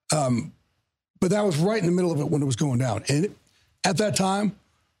 But that was right in the middle of it when it was going down. And at that time,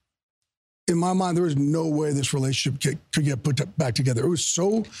 in my mind, there was no way this relationship could get put back together. It was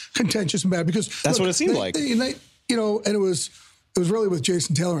so contentious and bad because that's what it seemed like. And it was really with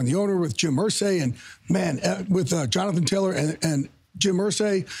Jason Taylor and the owner, with Jim Irsay, and with Jonathan Taylor and Jim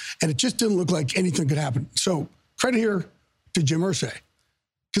Irsay, and it just didn't look like anything could happen. So credit here to Jim Irsay,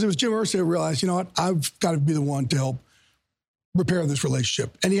 because it was Jim Irsay who realized, you know what, I've got to be the one to help repair this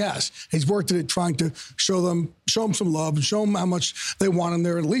relationship. And he has. He's worked at it, trying to show them some love and show them how much they want him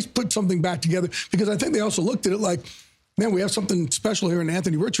there, and at least put something back together. Because I think they also looked at it like, man, we have something special here in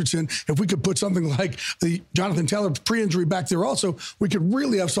Anthony Richardson. If we could put something like the Jonathan Taylor pre-injury back there also, we could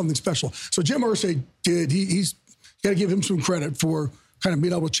really have something special. So Jim Irsay did. He's got to give him some credit for kind of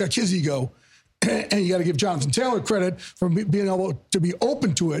being able to check his ego. And you got to give Jonathan Taylor credit for being able to be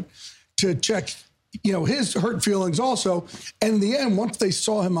open to it, to check his hurt feelings also. And in the end, once they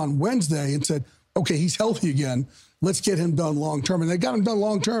saw him on Wednesday and said, okay, he's healthy again, let's get him done long-term. And they got him done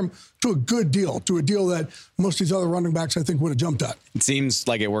long-term to a good deal, to a deal that most of these other running backs, I think, would have jumped at. It seems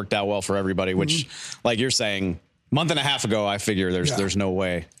like it worked out well for everybody, which, like you're saying, month and a half ago, I figure there's no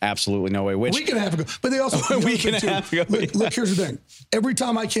way, absolutely no way. A week and a half ago. But they also... a week and a half ago. Look, here's the thing. Every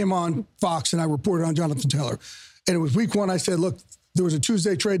time I came on Fox and I reported on Jonathan Taylor, and it was week one, I said, look, there was a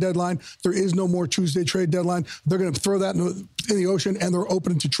Tuesday trade deadline. There is no more Tuesday trade deadline. They're going to throw that in the ocean, and they're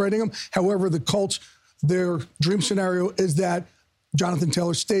open to trading him. However, the Colts, their dream scenario is that Jonathan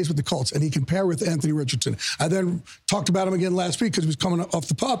Taylor stays with the Colts, and he can pair with Anthony Richardson. I then talked about him again last week because he was coming off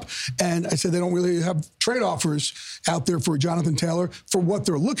the pup, and I said they don't really have trade offers out there for Jonathan Taylor for what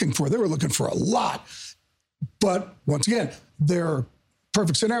they're looking for. They were looking for a lot. But once again, their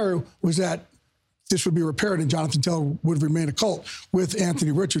perfect scenario was that this would be repaired and Jonathan Taylor would have remained a Colt with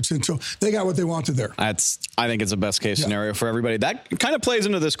Anthony Richardson. So they got what they wanted there. I think it's a best case scenario for everybody. That kind of plays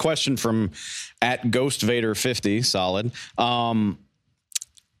into this question from @GhostVader50, solid.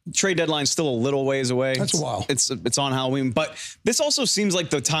 Trade deadline's still a little ways away. That's a while. It's on Halloween, but this also seems like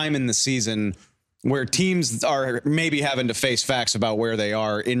the time in the season where teams are maybe having to face facts about where they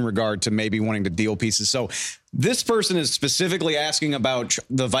are in regard to maybe wanting to deal pieces. So this person is specifically asking about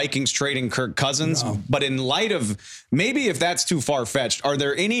the Vikings trading Kirk Cousins, but in light of maybe if that's too far-fetched, are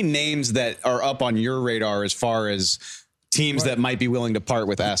there any names that are up on your radar as far as teams that might be willing to part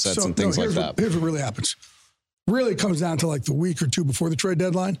with assets and things like that? Here's what really happens. Really, it comes down to like the week or two before the trade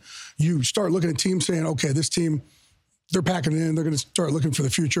deadline. You start looking at teams saying, okay, this team, they're packing it in. They're going to start looking for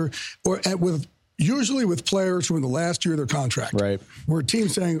the future. Usually with players who are in the last year of their contract. Right. Where a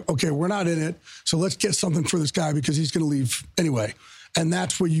team's saying, okay, we're not in it, so let's get something for this guy because he's going to leave anyway. And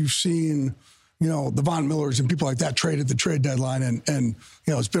that's where you've seen, the Von Millers and people like that trade at the trade deadline. And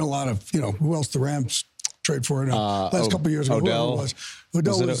it's been a lot of, who else? The Rams trade for it last couple of years ago. Odell was.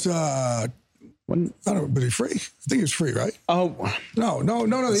 Odell was I don't know, but he free? I think he was free, right? Oh. No.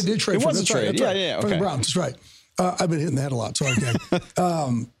 They did trade for him. It was a trade. Right. Yeah, okay. For the Browns, that's right. I've been hitting the head a lot, so I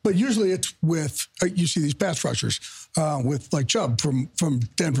can. But usually it's with, you see these pass rushers with like Chubb from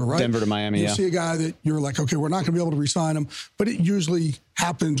Denver, right? Denver to Miami, You see a guy that you're like, okay, we're not going to be able to re-sign him, but it usually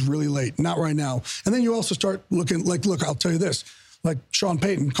happens really late, not right now. And then you also start looking, like, look, I'll tell you this. Like Sean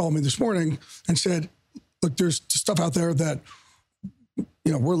Payton called me this morning and said, look, there's stuff out there that,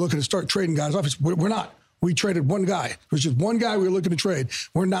 we're looking to start trading guys off. We're not. We traded one guy. It was just one guy we were looking to trade.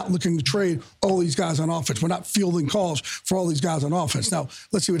 We're not looking to trade all these guys on offense. We're not fielding calls for all these guys on offense. Now,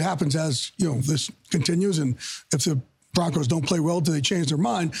 let's see what happens as, this continues. And if the Broncos don't play well, do they change their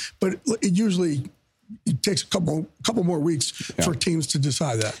mind? But it takes a couple more weeks for teams to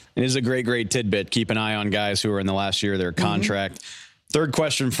decide that. It is a great tidbit. Keep an eye on guys who are in the last year of their contract. Mm-hmm. Third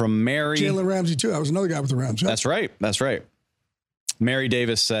question from Mary. Jalen Ramsey, too. I was another guy with the Rams. Yeah. That's right. Mary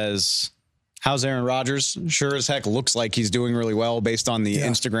Davis says, how's Aaron Rodgers? Sure as heck looks like he's doing really well based on the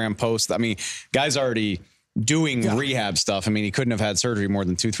Instagram post. I mean, guy's already doing rehab stuff. I mean, he couldn't have had surgery more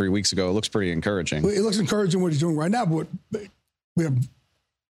than 2-3 weeks ago. It looks pretty encouraging. Well, it looks encouraging what he's doing right now, but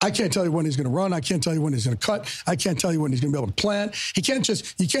I can't tell you when he's going to run. I can't tell you when he's going to cut. I can't tell you when he's going to be able to plan. You can't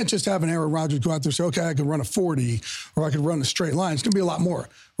just have an Aaron Rodgers go out there and say, okay, I can run a 40 or I can run a straight line. It's going to be a lot more,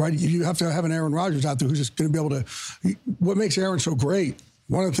 right? You have to have an Aaron Rodgers out there who's just going to be able to. What makes Aaron so great,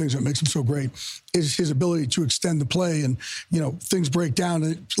 one of the things that makes him so great, is his ability to extend the play. And, things break down.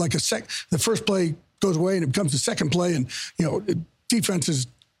 And it's like the first play goes away and it becomes the second play. And, defenses,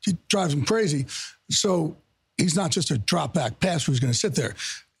 it drives him crazy. So he's not just a drop back passer who's going to sit there.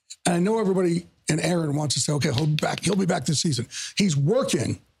 And I know everybody and Aaron wants to say, okay, he'll be back this season. He's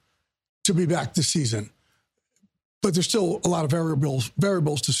working to be back this season. But there's still a lot of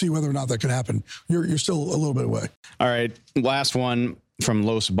variables to see whether or not that can happen. You're still a little bit away. All right, last one from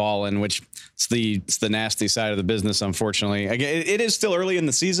Los Ballin, which it's the nasty side of the business, unfortunately. Again, it is still early in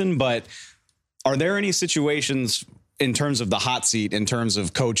the season, but are there any situations in terms of the hot seat, in terms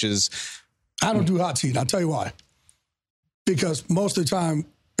of coaches? I don't do hot seat. I'll tell you why. Because most of the time,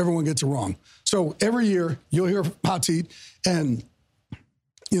 everyone gets it wrong. So every year you'll hear hot seat and,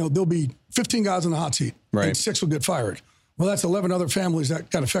 there'll be 15 guys in the hot seat and 6 will get fired. Well, that's 11 other families that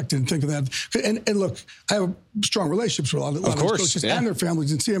got affected, and think of that. And look, I have strong relationships with a lot of those coaches and their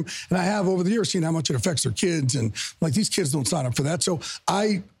families, and see them. And I have over the years seen how much it affects their kids. And like, these kids don't sign up for that. So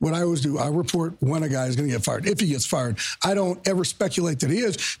what I always do, I report when a guy is going to get fired. If he gets fired, I don't ever speculate that he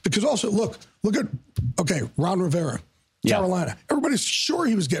is, because also look at, Ron Rivera, Carolina. Everybody's sure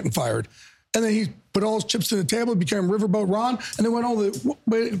he was getting fired. And then he put all his chips to the table, became Riverboat Ron, and then went all the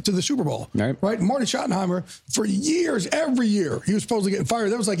way to the Super Bowl. Right? Marty Schottenheimer, for years, every year, he was supposedly getting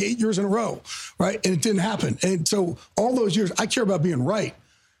fired. That was like 8 years in a row, right? And it didn't happen. And so all those years, I care about being right.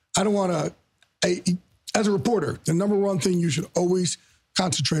 I don't want to, as a reporter, the number one thing you should always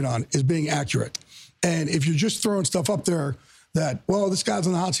concentrate on is being accurate. And if you're just throwing stuff up there that, well, this guy's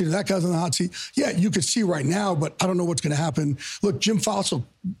on the hot seat or that guy's on the hot seat. Yeah, you could see right now, but I don't know what's going to happen. Look, Jim Fossil,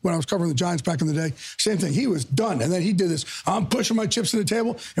 when I was covering the Giants back in the day, same thing. He was done. And then he did this, I'm pushing my chips to the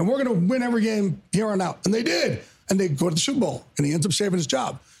table, and we're going to win every game here on out. And they did. And they go to the Super Bowl, and he ends up saving his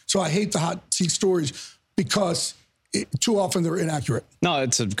job. So I hate the hot seat stories because too often they're inaccurate. No,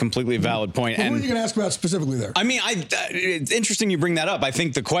 it's a completely valid point. Well, what are you going to ask about specifically there? I mean, it's interesting you bring that up. I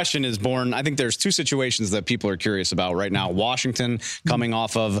think the question is born, I think there's two situations that people are curious about right now. Washington coming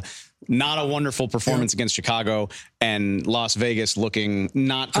off of not a wonderful performance against Chicago, and Las Vegas looking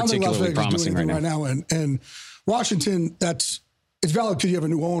not particularly promising right now. And Washington, it's valid because you have a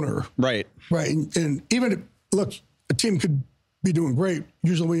new owner. Right. And even, look, a team could be doing great.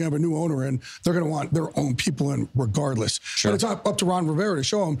 Usually when you have a new owner in, they're going to want their own people in regardless. But it's up to Ron Rivera to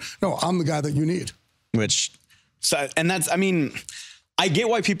show him, no, I'm the guy that you need. I get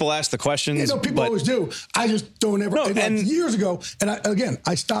why people ask the questions. People always do. I just don't ever. Years ago, and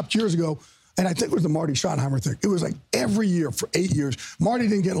I stopped years ago, and I think it was the Marty Schottenheimer thing. It was like every year for 8 years, Marty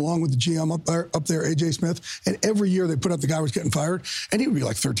didn't get along with the GM up there, A.J. Smith, and every year they put up the guy who was getting fired, and he would be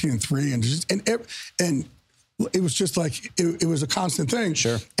like 13-3, and it was just like, it was a constant thing.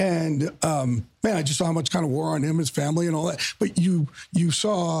 Sure. And, I just saw how much kind of wore on him, his family and all that. But you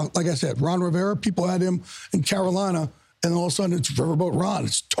saw, like I said, Ron Rivera, people had him in Carolina, and all of a sudden it's Riverboat Ron.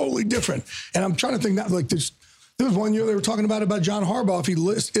 It's totally different. And I'm trying to think now, like there was one year they were talking about John Harbaugh.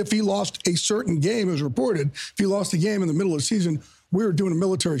 If he lost a certain game, it was reported, if he lost a game in the middle of the season, we were doing a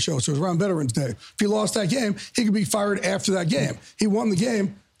military show, so it was around Veterans Day. If he lost that game, he could be fired after that game. He won the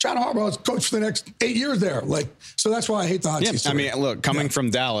game. John Harbaugh's coach for the next 8 years there. So that's why I hate the hot seat. I mean, look, coming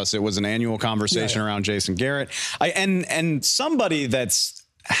from Dallas, it was an annual conversation around Jason Garrett. And somebody that's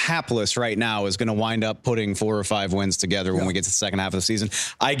hapless right now is going to wind up putting 4 or 5 wins together when we get to the second half of the season.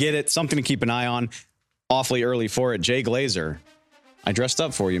 I get it. Something to keep an eye on. Awfully early for it. Jay Glazer, I dressed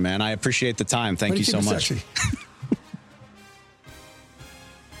up for you, man. I appreciate the time. Thank you so much.